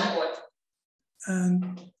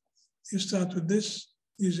 And you start with this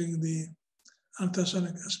using the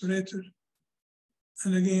ultrasonic aspirator.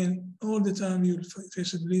 And again, all the time you'll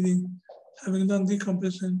face a bleeding. Having done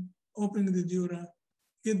decompression, opening the dura,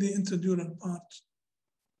 get the intradural part,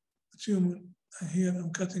 the tumor, and here I'm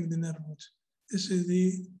cutting the nerve root. This is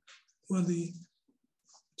where the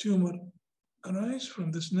tumor arises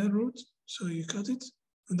from this nerve root. So you cut it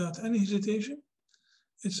without any hesitation.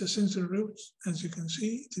 It's a sensory root, as you can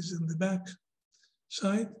see. It is in the back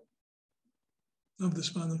side of the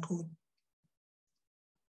spinal cord.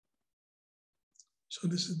 So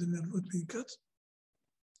this is the nerve root being cut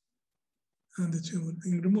and the tumor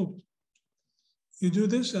being removed. You do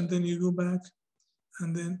this and then you go back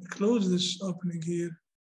and then close this opening here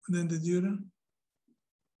within the dura.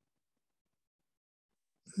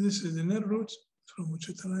 This is the nerve root from which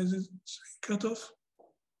it arises. It's cut off.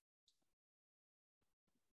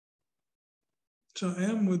 So I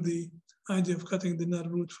am with the idea of cutting the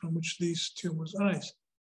nerve root from which these tumors arise.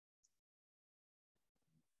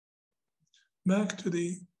 Back to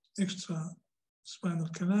the extra spinal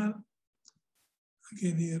canal.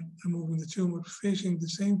 Again here, removing the tumor, facing the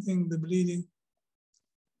same thing, the bleeding.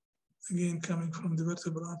 Again, coming from the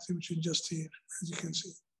vertebral artery, which is just here, as you can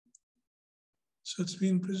see. So it's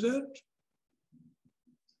been preserved.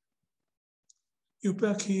 You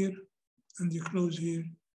pack here and you close here,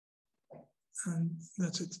 and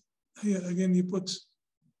that's it. Here again, you put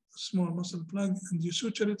a small muscle plug and you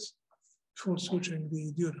suture it before suturing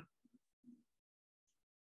the dura.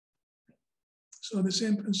 So the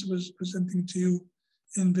same principle is presenting to you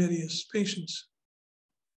in various patients.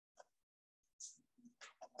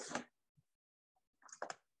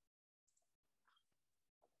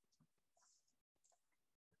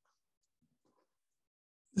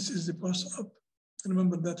 This is the post-op.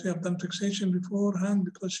 Remember that we have done fixation beforehand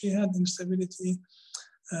because she had instability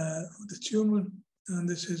of the tumor, and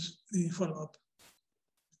this is the follow-up.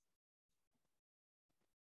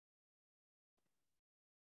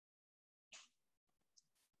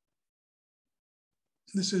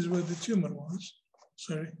 This is where the tumor was,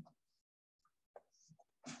 sorry.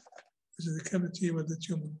 This is the cavity where the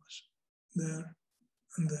tumor was, there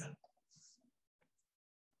and there.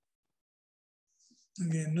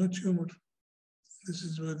 Again, no tumor. This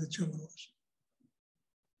is where the tumor was.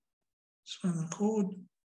 spinal cord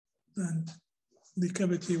and the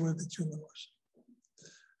cavity where the tumor was.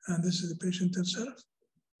 And this is the patient himself.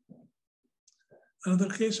 Another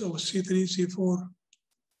case of C3, C4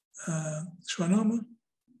 schwannoma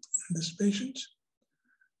in this patient.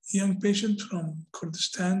 Young patient from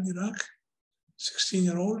Kurdistan, Iraq,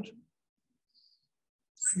 16-year-old.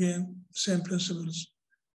 Again, same principles,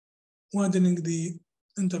 widening the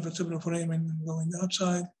intervertebral foramen and going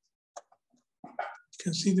outside. You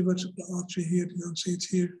can see the vertebral artery here, you don't see it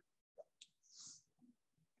here.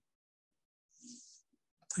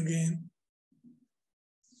 Again,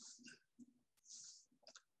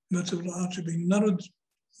 vertebral artery being narrowed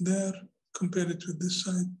there, compare it with this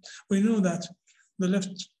side. We know that the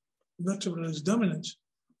left vertebral is dominant,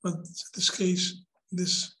 but in this case,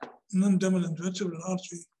 this non-dominant vertebral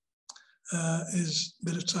artery is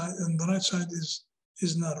the left side, and the right side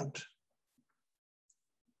is narrowed.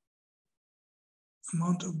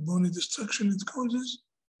 Amount of bony destruction it causes.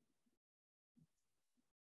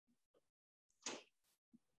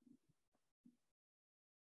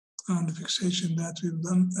 And the fixation that we've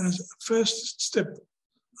done as a first step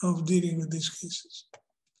of dealing with these cases.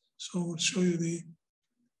 So we'll show you the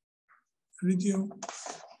video.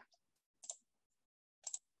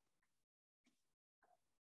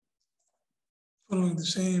 Following the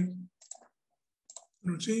same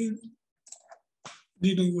routine,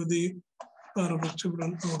 dealing with the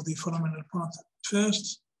paravertebral or the foraminal part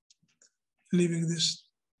first, leaving this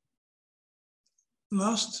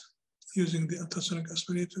last, using the ultrasonic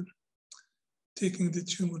aspirator, taking the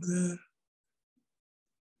tumor there.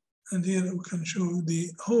 And here we can show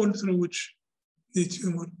the hole through which the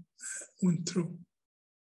tumor went through.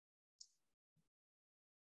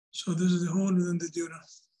 So this is the hole within the dura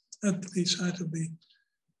at the site of the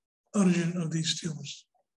origin of these tumors.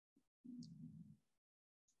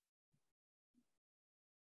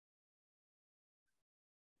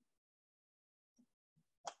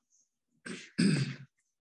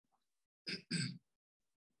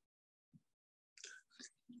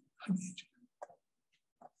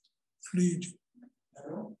 Region.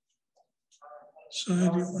 So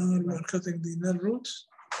here we are cutting the nerve roots.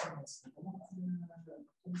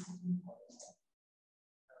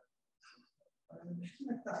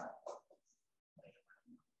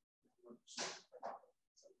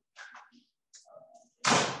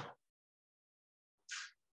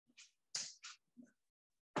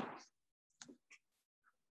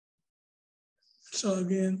 So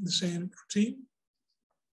again, the same routine.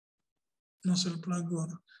 Muscle plug or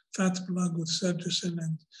fat plug with Cervical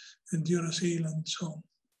and Duracell and so on.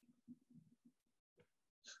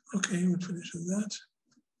 Okay, we'll finish with that.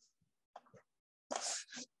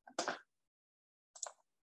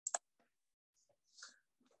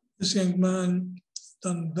 This young man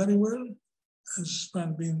done very well, has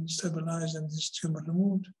been stabilized and his tumor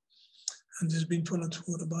removed, and he's been followed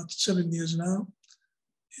for about 7 years now.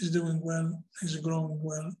 He's doing well, he's growing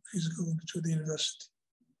well, he's going to the university.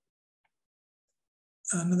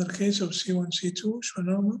 Another case of C1, C2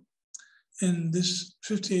 schwannoma in this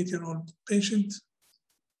 58-year-old patient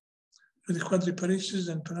with quadriparesis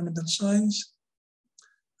and pyramidal signs.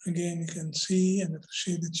 Again, you can see and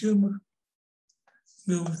appreciate the tumor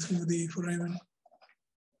going through the foramen.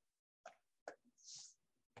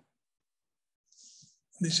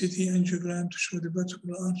 The CT angiogram to show the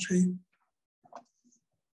vertebral artery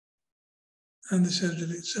and the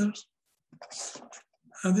surgery itself.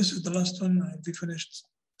 And this is the last one. I'll be finished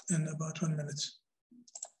in about 1 minute.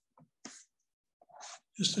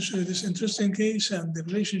 Just to show you this interesting case and the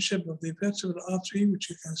relationship of the vertebral artery,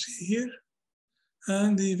 which you can see here,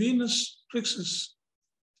 and the venous plexus,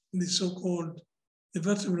 the so-called the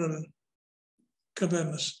vertebral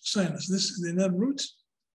cavernous sinus. This is the nerve root.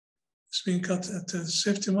 It's been cut at the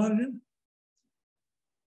safety margin.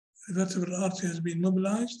 The vertebral artery has been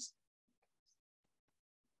mobilized.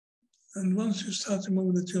 And once you start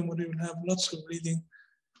removing the tumor, you will have lots of bleeding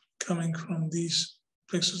coming from these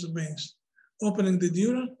plexus of veins. Opening the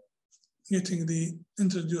dura, getting the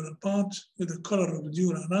interdural part with the color of the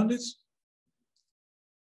dura around it.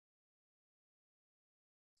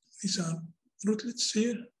 These are rootlets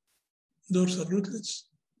here, dorsal rootlets.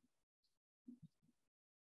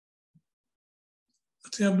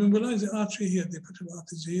 But we have mobilized the artery here, the vertebral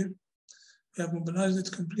artery is here. We have mobilized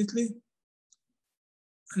it completely.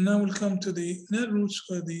 And now we'll come to the nerve roots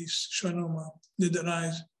where the schwannoma did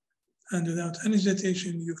arise, and without any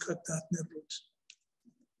hesitation, you cut that nerve root.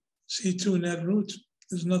 C2 nerve root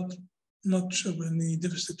is not much of any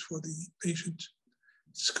deficit for the patient.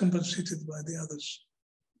 It's compensated by the others.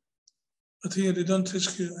 But here you don't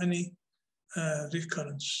risk any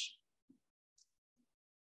recurrence.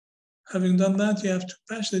 Having done that, you have to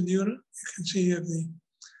patch the dura. You can see here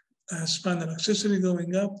the spinal accessory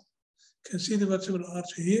going up. You can see the vertebral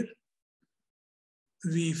artery here.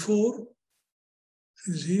 V4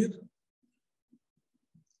 is here.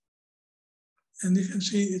 And you can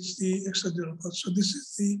see it's the extradural part. So this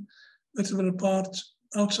is the vertebral part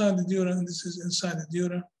outside the dura, and this is inside the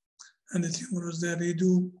dura. And the tumor is there. You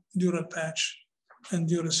do dural patch and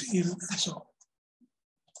dural seal and so on.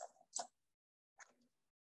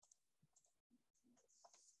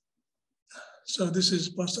 So this is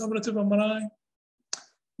post-operative MRI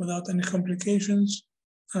without any complications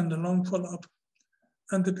and a long follow-up.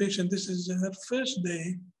 And the patient, this is her first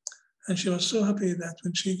day, and she was so happy that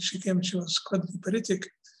when she came, she was quadriplegic.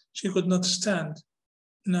 She could not stand.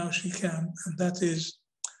 Now she can, and that is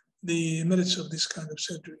the merits of this kind of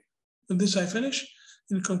surgery. With this, I finish.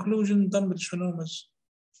 In conclusion, Dumbell schwannomas,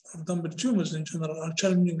 or Dumbell tumors in general, are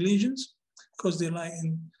challenging lesions because they lie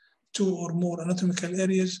in 2 or more anatomical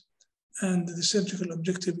areas. And the surgical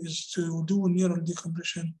objective is to do neural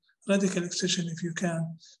decompression, radical excision if you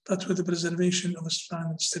can, but with the preservation of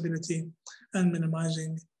spinal stability and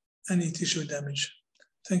minimizing any tissue damage.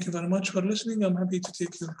 Thank you very much for listening. I'm happy to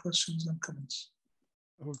take your questions and comments.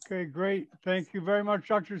 Okay, great. Thank you very much,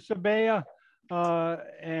 Dr. Sabea.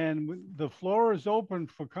 And the floor is open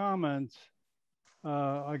for comments.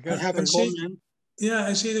 I guess I have a comment. Yeah,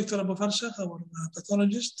 I see Dr. Abu Farsakh, our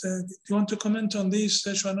pathologist. Do you want to comment on these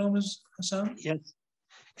schwannomas, Hassan? Yes.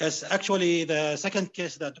 Yes, actually, the second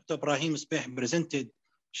case that Dr. Ibrahim Sbeh presented,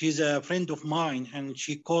 she's a friend of mine, and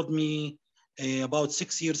she called me about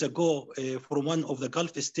 6 years ago from one of the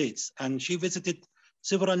Gulf states, and she visited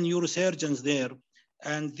several neurosurgeons there,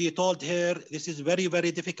 and they told her this is very,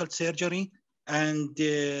 very difficult surgery, and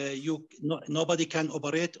nobody can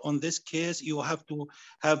operate on this case. You have to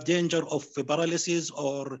have danger of paralysis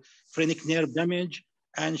or phrenic nerve damage.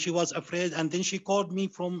 And she was afraid. And then she called me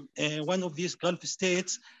from one of these Gulf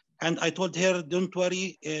states. And I told her, don't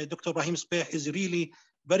worry, Dr. Ibrahim Sbeh is really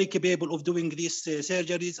very capable of doing these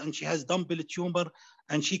surgeries. And she has Dumbell tumor.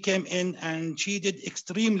 And she came in and she did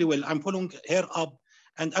extremely well. I'm following her up.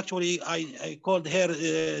 And actually, I called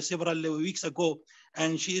her several weeks ago,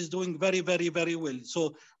 and she is doing very, very, very well.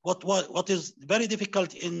 So what is very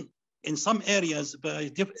difficult in some areas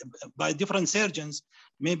by different surgeons,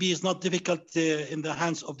 maybe is not difficult in the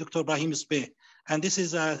hands of Dr. Ibrahim Sbeh. And this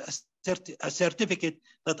is a certificate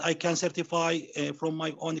that I can certify from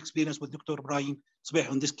my own experience with Dr. Ibrahim Sbeh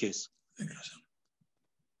on this case.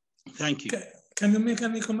 Thank you. Okay. Can you make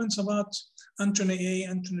any comments about Antony A,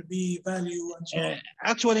 Antony B value, and so on?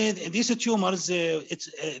 Actually, these tumors, it's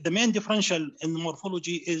the main differential in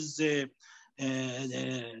morphology is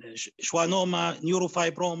schwannoma,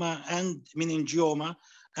 neurofibroma, and meningioma,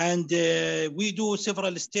 and we do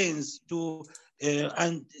several stains to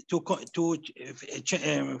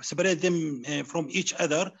separate them from each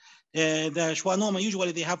other. The schwannoma,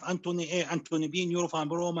 usually they have Antony A, Antony B.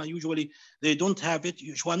 Neurofibroma, usually they don't have it.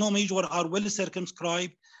 Schwannoma usually are well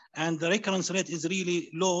circumscribed, and the recurrence rate is really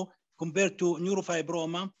low compared to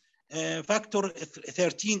neurofibroma. Factor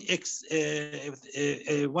 13X,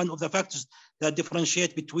 one of the factors that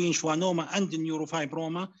differentiate between schwannoma and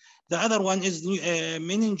neurofibroma. The other one is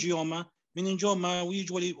meningioma. Meningioma,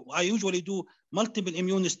 I usually do multiple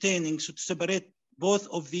immune staining to separate both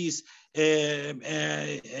of these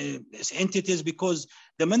entities because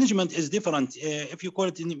the management is different. If you call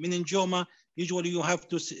it meningioma, usually you have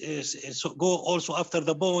to go also after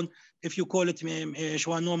the bone. If you call it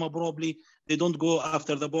schwannoma, probably they don't go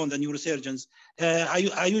after the bone, the neurosurgeons.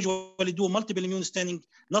 I usually do multiple immune staining,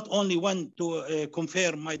 not only one to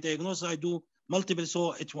confirm my diagnosis, I do multiple,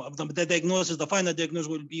 so the diagnosis, the final diagnosis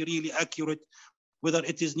will be really accurate, whether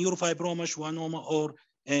it is neurofibroma, schwannoma, or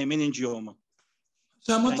meningioma.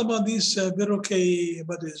 So what about these Verocay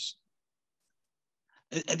bodies?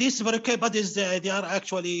 These Verocay bodies, they are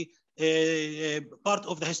actually part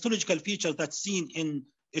of the histological features that's seen in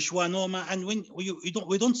schwannoma, and when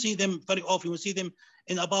we don't see them very often. We see them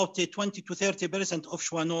in about 20 to 30% of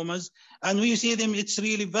schwannomas, and when you see them, it's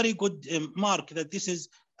really very good mark that this is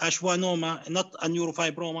a schwannoma, not a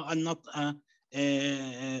neurofibroma, and not a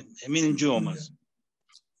meningiomas.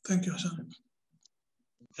 Thank you, Hassan.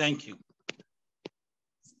 Thank you.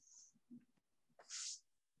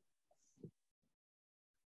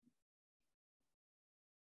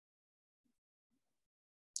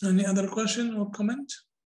 Any other question or comment?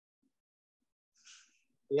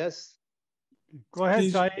 Yes. Go ahead,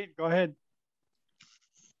 Please. Saeed. Go ahead.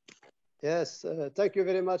 Yes. Thank you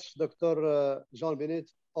very much, Dr. Jean-Benoit,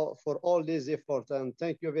 for all these efforts. And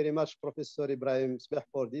thank you very much, Professor Ibrahim Sbeh,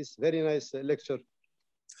 for this very nice lecture.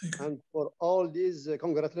 Thank you. and for all these,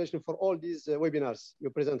 congratulations for all these webinars you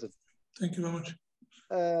presented. Thank you very much.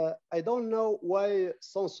 I don't know why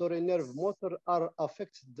sensory nerve motor are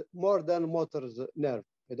affected more than motor nerve.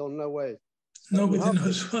 I don't know why. Nobody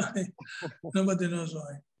knows why. Nobody knows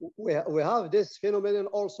why. We have this phenomenon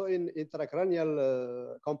also in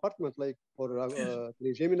intracranial compartment, like for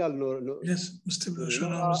trigeminal yes, vestibular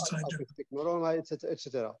schwannomas, acoustic neuroma,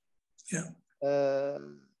 etc. Yeah.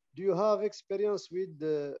 Do you have experience with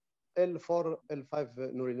L4,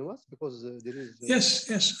 L5 neurinomas? Because there is... yes,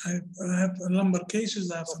 I have a number of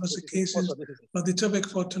cases, I have thoracic cases, but the topic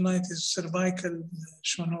for tonight is cervical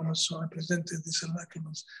schwannomas, so I presented the cervical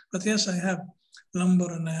ones. But yes, I have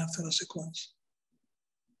lumbar and I have thoracic ones.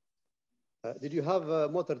 Did you have a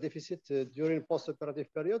motor deficit during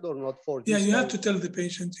post-operative period or not? For yeah, this you have to tell the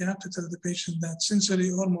patient, that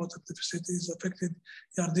sensory or motor deficit is affected.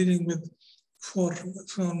 You are dealing with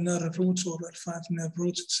from nerve roots or L5 nerve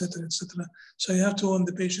roots, etc., etc. So you have to warn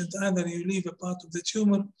the patient, either you leave a part of the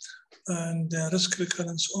tumor and risk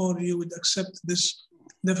recurrence, or you would accept this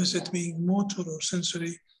deficit being motor or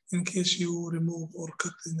sensory in case you remove or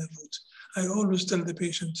cut the nerve root. I always tell the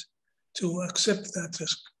patient to accept that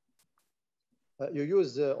risk. You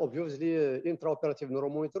use obviously intraoperative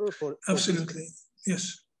neuromonitor for absolutely,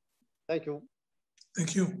 yes. Thank you.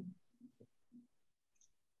 Thank you.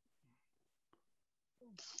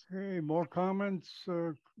 Okay, more comments,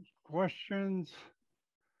 questions?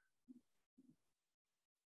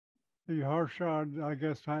 The Harshad, I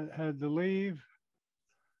guess, had to leave.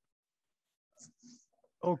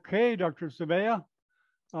 Okay, Dr. Sabea,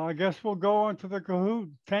 I guess we'll go on to the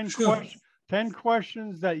Kahoot. 10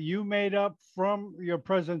 questions that you made up from your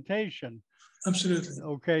presentation. Absolutely.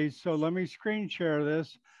 Okay, so let me screen share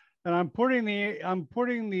this, and I'm putting the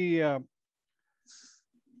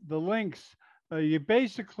links. You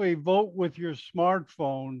basically vote with your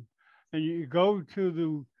smartphone, and you go to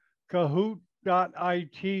the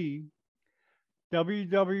Kahoot.it,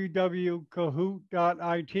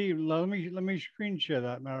 www.kahoot.it. Let me screen share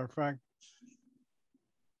that, matter of fact.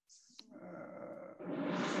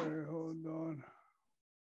 Sorry, hold on.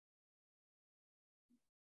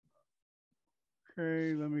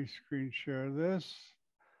 Okay, let me screen share this.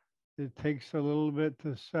 It takes a little bit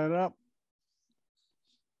to set up.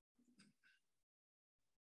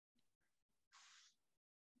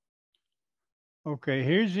 Okay,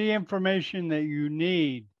 here's the information that you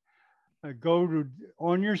need. Go to,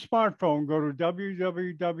 on your smartphone, go to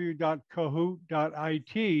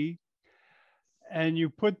www.kahoot.it, and you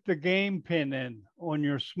put the game pin in on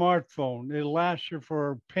your smartphone. It'll ask you for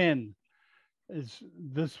a pin. It's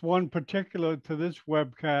this one particular to this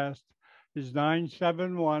webcast is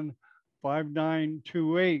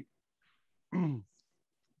 971-5928.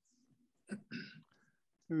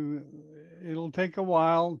 It'll take a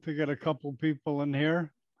while to get a couple people in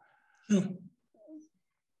here.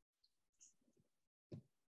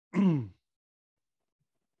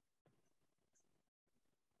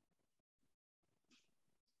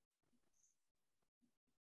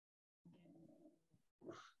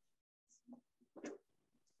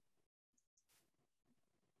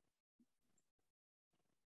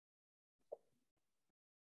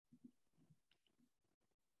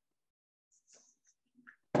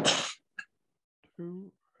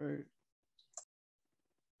 Right.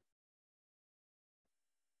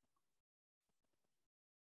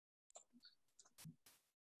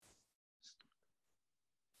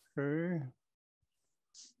 Okay.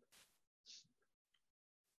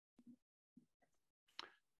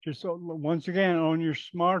 Just once again, on your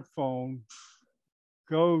smartphone,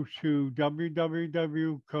 go to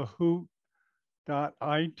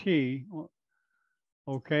www.kahoot.it.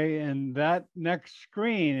 Okay, and that next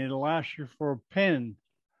screen, it'll ask you for a pin.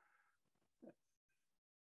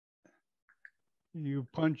 You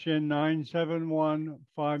punch in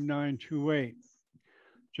 971-5928.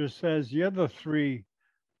 Just says the other three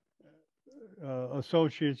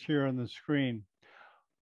associates here on the screen.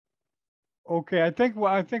 Okay, I think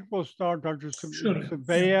we'll start, Dr.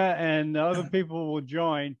 Sabea, and the other people will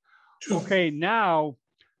join. Sure. Okay, now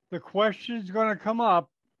the question is going to come up,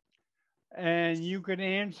 and you can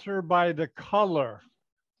answer by the color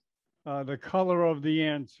of the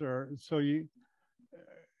answer. So you,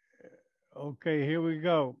 okay, here we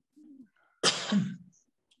go.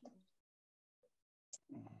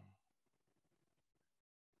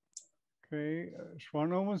 Okay,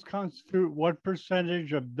 Schwannomas constitute what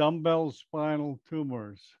percentage of Dumbell spinal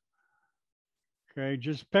tumors? Okay,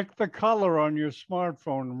 just pick the color on your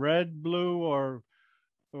smartphone, red, blue, or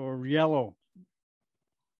yellow.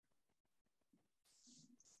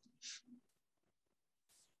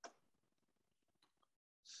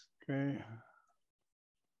 Okay.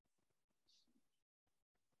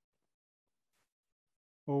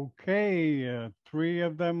 Okay, 3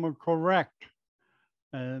 of them are correct,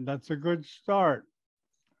 and that's a good start.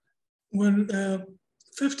 Well,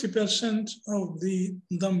 50% of the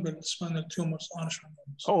Dumbell spinal tumors are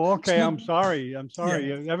Schwannomas. Oh, okay. Not, I'm sorry. Yeah.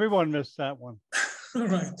 Everyone missed that one.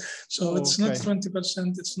 Right. So it's not Okay.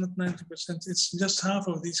 20%, it's not 90%. It's just half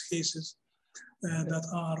of these cases that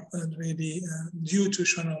are really due to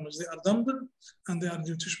Schwannomas. They are Dumbell and they are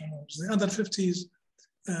due to Schwannomas. The other 50%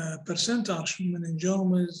 are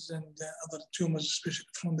meningiomas and other tumors, especially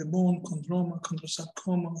from the bone, chondroma,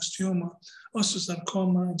 chondrosarcoma, osteoma,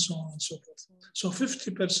 osteosarcoma, and so on and so forth. So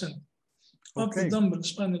 50% of the Dumbell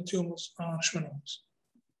spinal tumors are Schwannomas.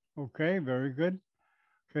 Okay, very good.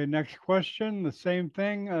 Okay, next question, the same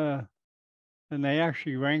thing, and they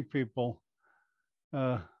actually rank people.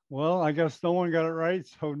 Well, I guess no one got it right,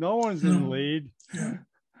 so no one's in the lead. Yeah.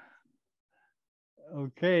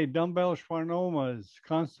 Okay, Dumbell schwannomas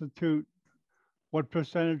constitute what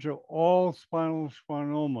percentage of all spinal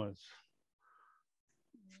schwannomas?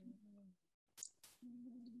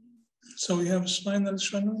 So we have spinal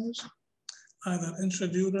schwannomas, either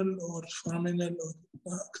intradural or foraminal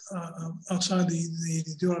or outside the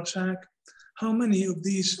dural sac. How many of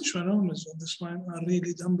these schwannomas of the spine are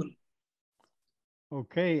really Dumbell?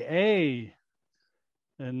 Okay, A.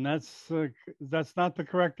 And that's not the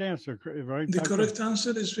correct answer, right? The correct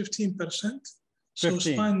answer is 15%. So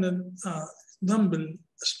 15. spinal Dumbell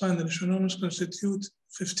spinal schwannomas constitute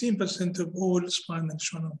 15% of all spinal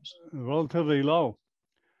schwannomas. Relatively low.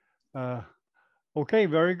 Okay,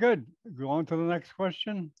 very good. Go on to the next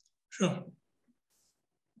question. Sure.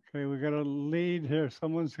 Okay, we got a lead here.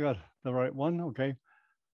 Someone's got the right one. Okay.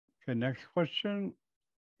 Okay, next question.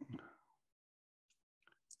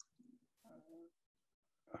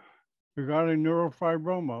 Regarding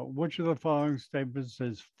neurofibroma, which of the following statements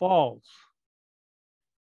is false?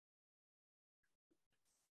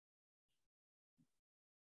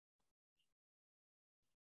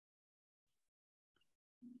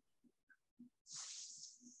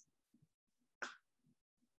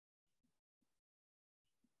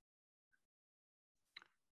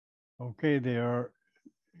 Okay, they are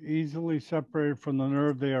easily separated from the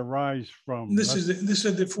nerve they arise from. This is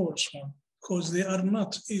the false one, because they are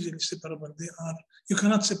not easily separable. You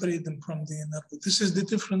cannot separate them from the nerve root. This is the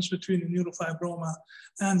difference between the neurofibroma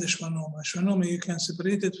and the schwannoma. Schwannoma, you can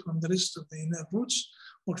separate it from the rest of the nerve roots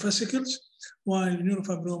or fascicles, while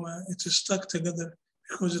neurofibroma, it is stuck together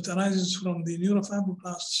because it arises from the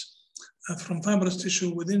neurofibroblasts, from fibrous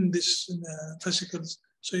tissue within this fascicles.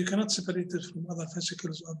 So you cannot separate it from other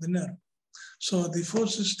fascicles of the nerve. So the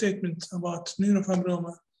false statement about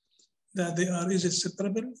neurofibroma that they are easily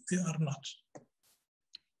separable, they are not.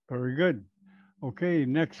 Very good. Okay,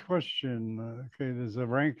 next question. Okay, there's a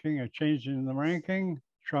change in the ranking.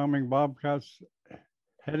 Charming Bobcat's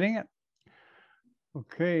heading it.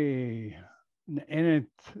 Okay, in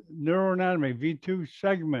its neuroanatomy, V2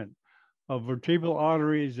 segment of vertebral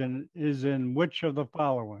arteries is in which of the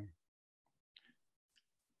following?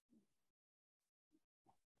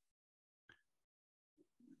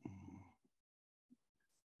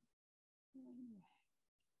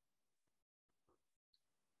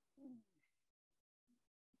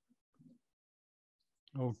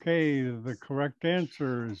 Okay, the correct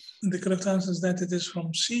answer is? The correct answer is that it is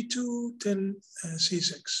from C2 till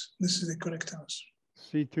C6. This is the correct answer.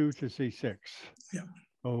 C2 to C6. Yeah.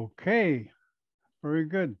 Okay, very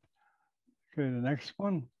good. Okay, the next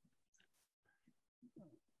one.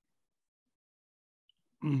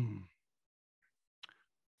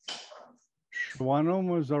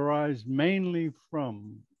 Schwannomas arise mainly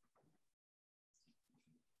from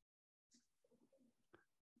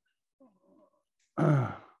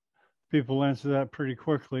people answer that pretty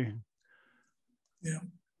quickly. Yeah.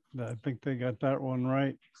 I think they got that one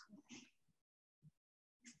right.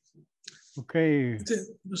 Okay. The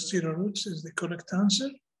posterior roots is the correct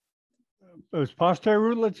answer. Posterior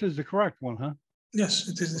rootlets is the correct one, huh? Yes,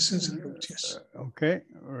 it is the sensory root, yes. Okay,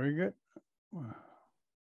 very good.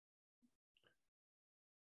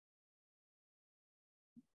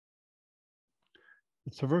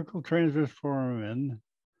 The cervical transverse foramen,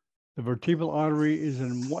 the vertebral artery is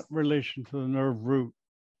in what relation to the nerve root?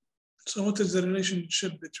 So what is the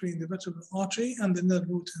relationship between the vertebral artery and the nerve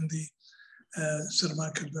root in the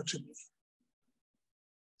cervical vertebrae?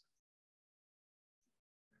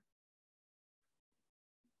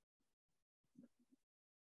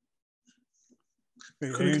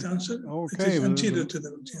 Correct answer. Okay. It is anterior to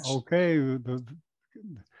the root, yes. Okay. The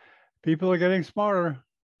people are getting smarter.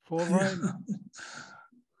 Full right.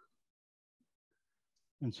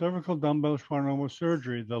 In cervical dumbbell schwannoma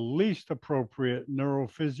surgery, the least appropriate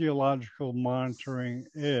neurophysiological monitoring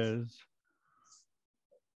is?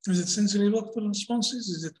 Is it sensory local responses?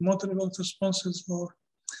 Is it motor local responses? Or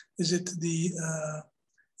is it the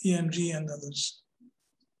EMG and others?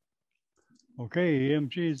 Okay,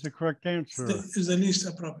 EMG is the correct answer. Is the least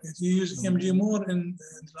appropriate. You use EMG more in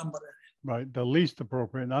the lumbar area. Right, the least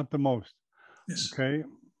appropriate, not the most. Yes. Okay.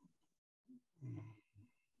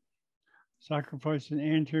 Sacrificing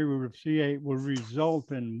anterior root of C8 will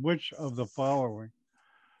result in which of the following?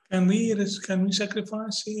 Can we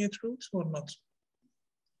sacrifice C8 roots or not?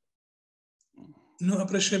 No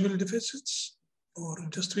appreciable deficits, or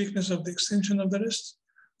just weakness of the extension of the wrist,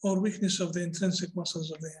 or weakness of the intrinsic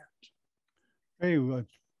muscles of the hand? Hey,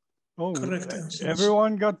 oh, correct answer.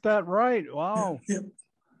 Everyone got that right. Wow. Yeah, yep.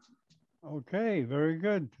 Okay, very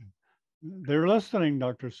good. They're listening,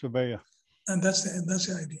 Dr. Sabea. And that's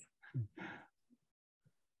the idea.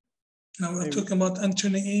 Now we're talking about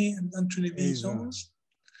Anthony A and Anthony B zones.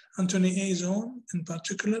 Anthony A zone in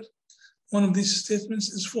particular, one of these statements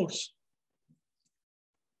is false.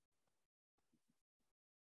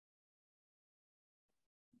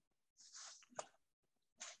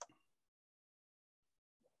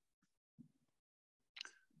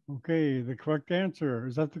 Okay, the correct answer.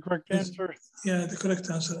 Is that the correct answer? Yeah, the correct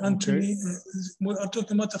answer. Okay. Anthony, we are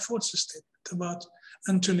talking about a false statement about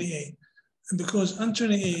Anthony A. And because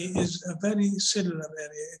Anthony A is a very cellular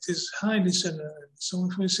area, it is highly cellular. So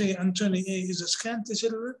if we say Anthony A is a scanty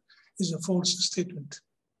cellular, is a false statement.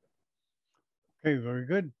 Okay, very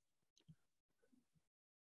good.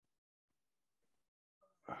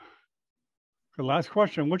 The last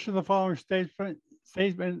question, which of the following statements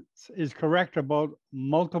is correct about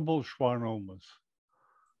multiple schwannomas?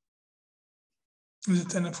 Is it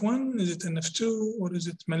NF1, is it NF2, or is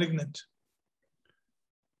it malignant?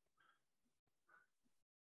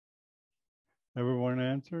 Everyone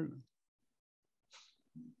answered?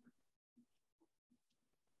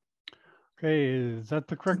 Okay, is that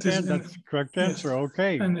the correct answer? That's the correct answer. Yes.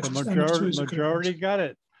 Okay, the majority got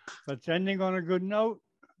it. That's ending on a good note.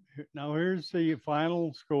 Now here's the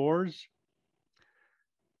final scores.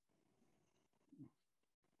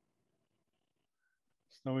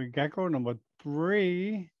 Snowy Gecko, number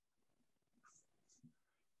 3.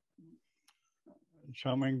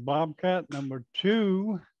 Charming Bobcat, number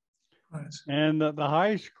 2. Nice. And the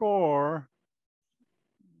high score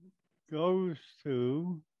goes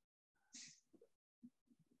to...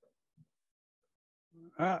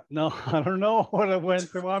 no, I don't know what it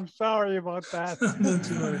went to. I'm sorry about that.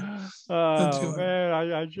 Don't worry.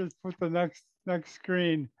 Man, I just put the next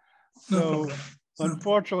screen. So no problem.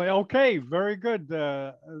 Unfortunately, okay, very good.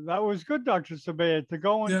 That was good, Dr. Sabea, to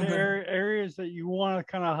go into areas that you want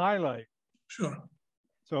to kind of highlight. Sure.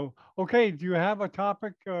 So, okay, do you have a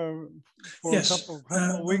topic for yes. a couple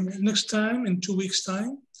of weeks? Next time, in 2 weeks'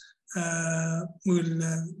 time, we'll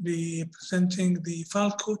be presenting the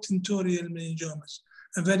falco-tentorial meningiomas,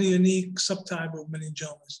 a very unique subtype of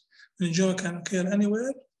meningiomas. Meningioma can occur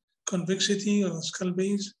anywhere, convexity or skull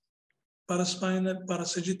base, paraspinal,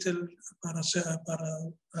 parasagittal,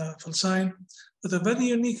 falcine, but a very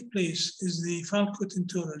unique place is the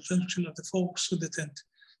falco-tentorial junction of the forks with the tent.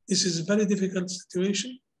 This is a very difficult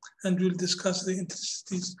situation, and we'll discuss the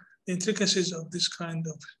intricacies of this kind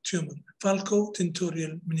of tumor,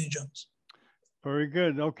 falco-tentorial meningiomas. Very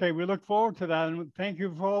good. Okay, we look forward to that, and thank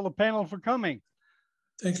you for all the panel for coming.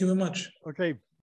 Thank you very much. Okay.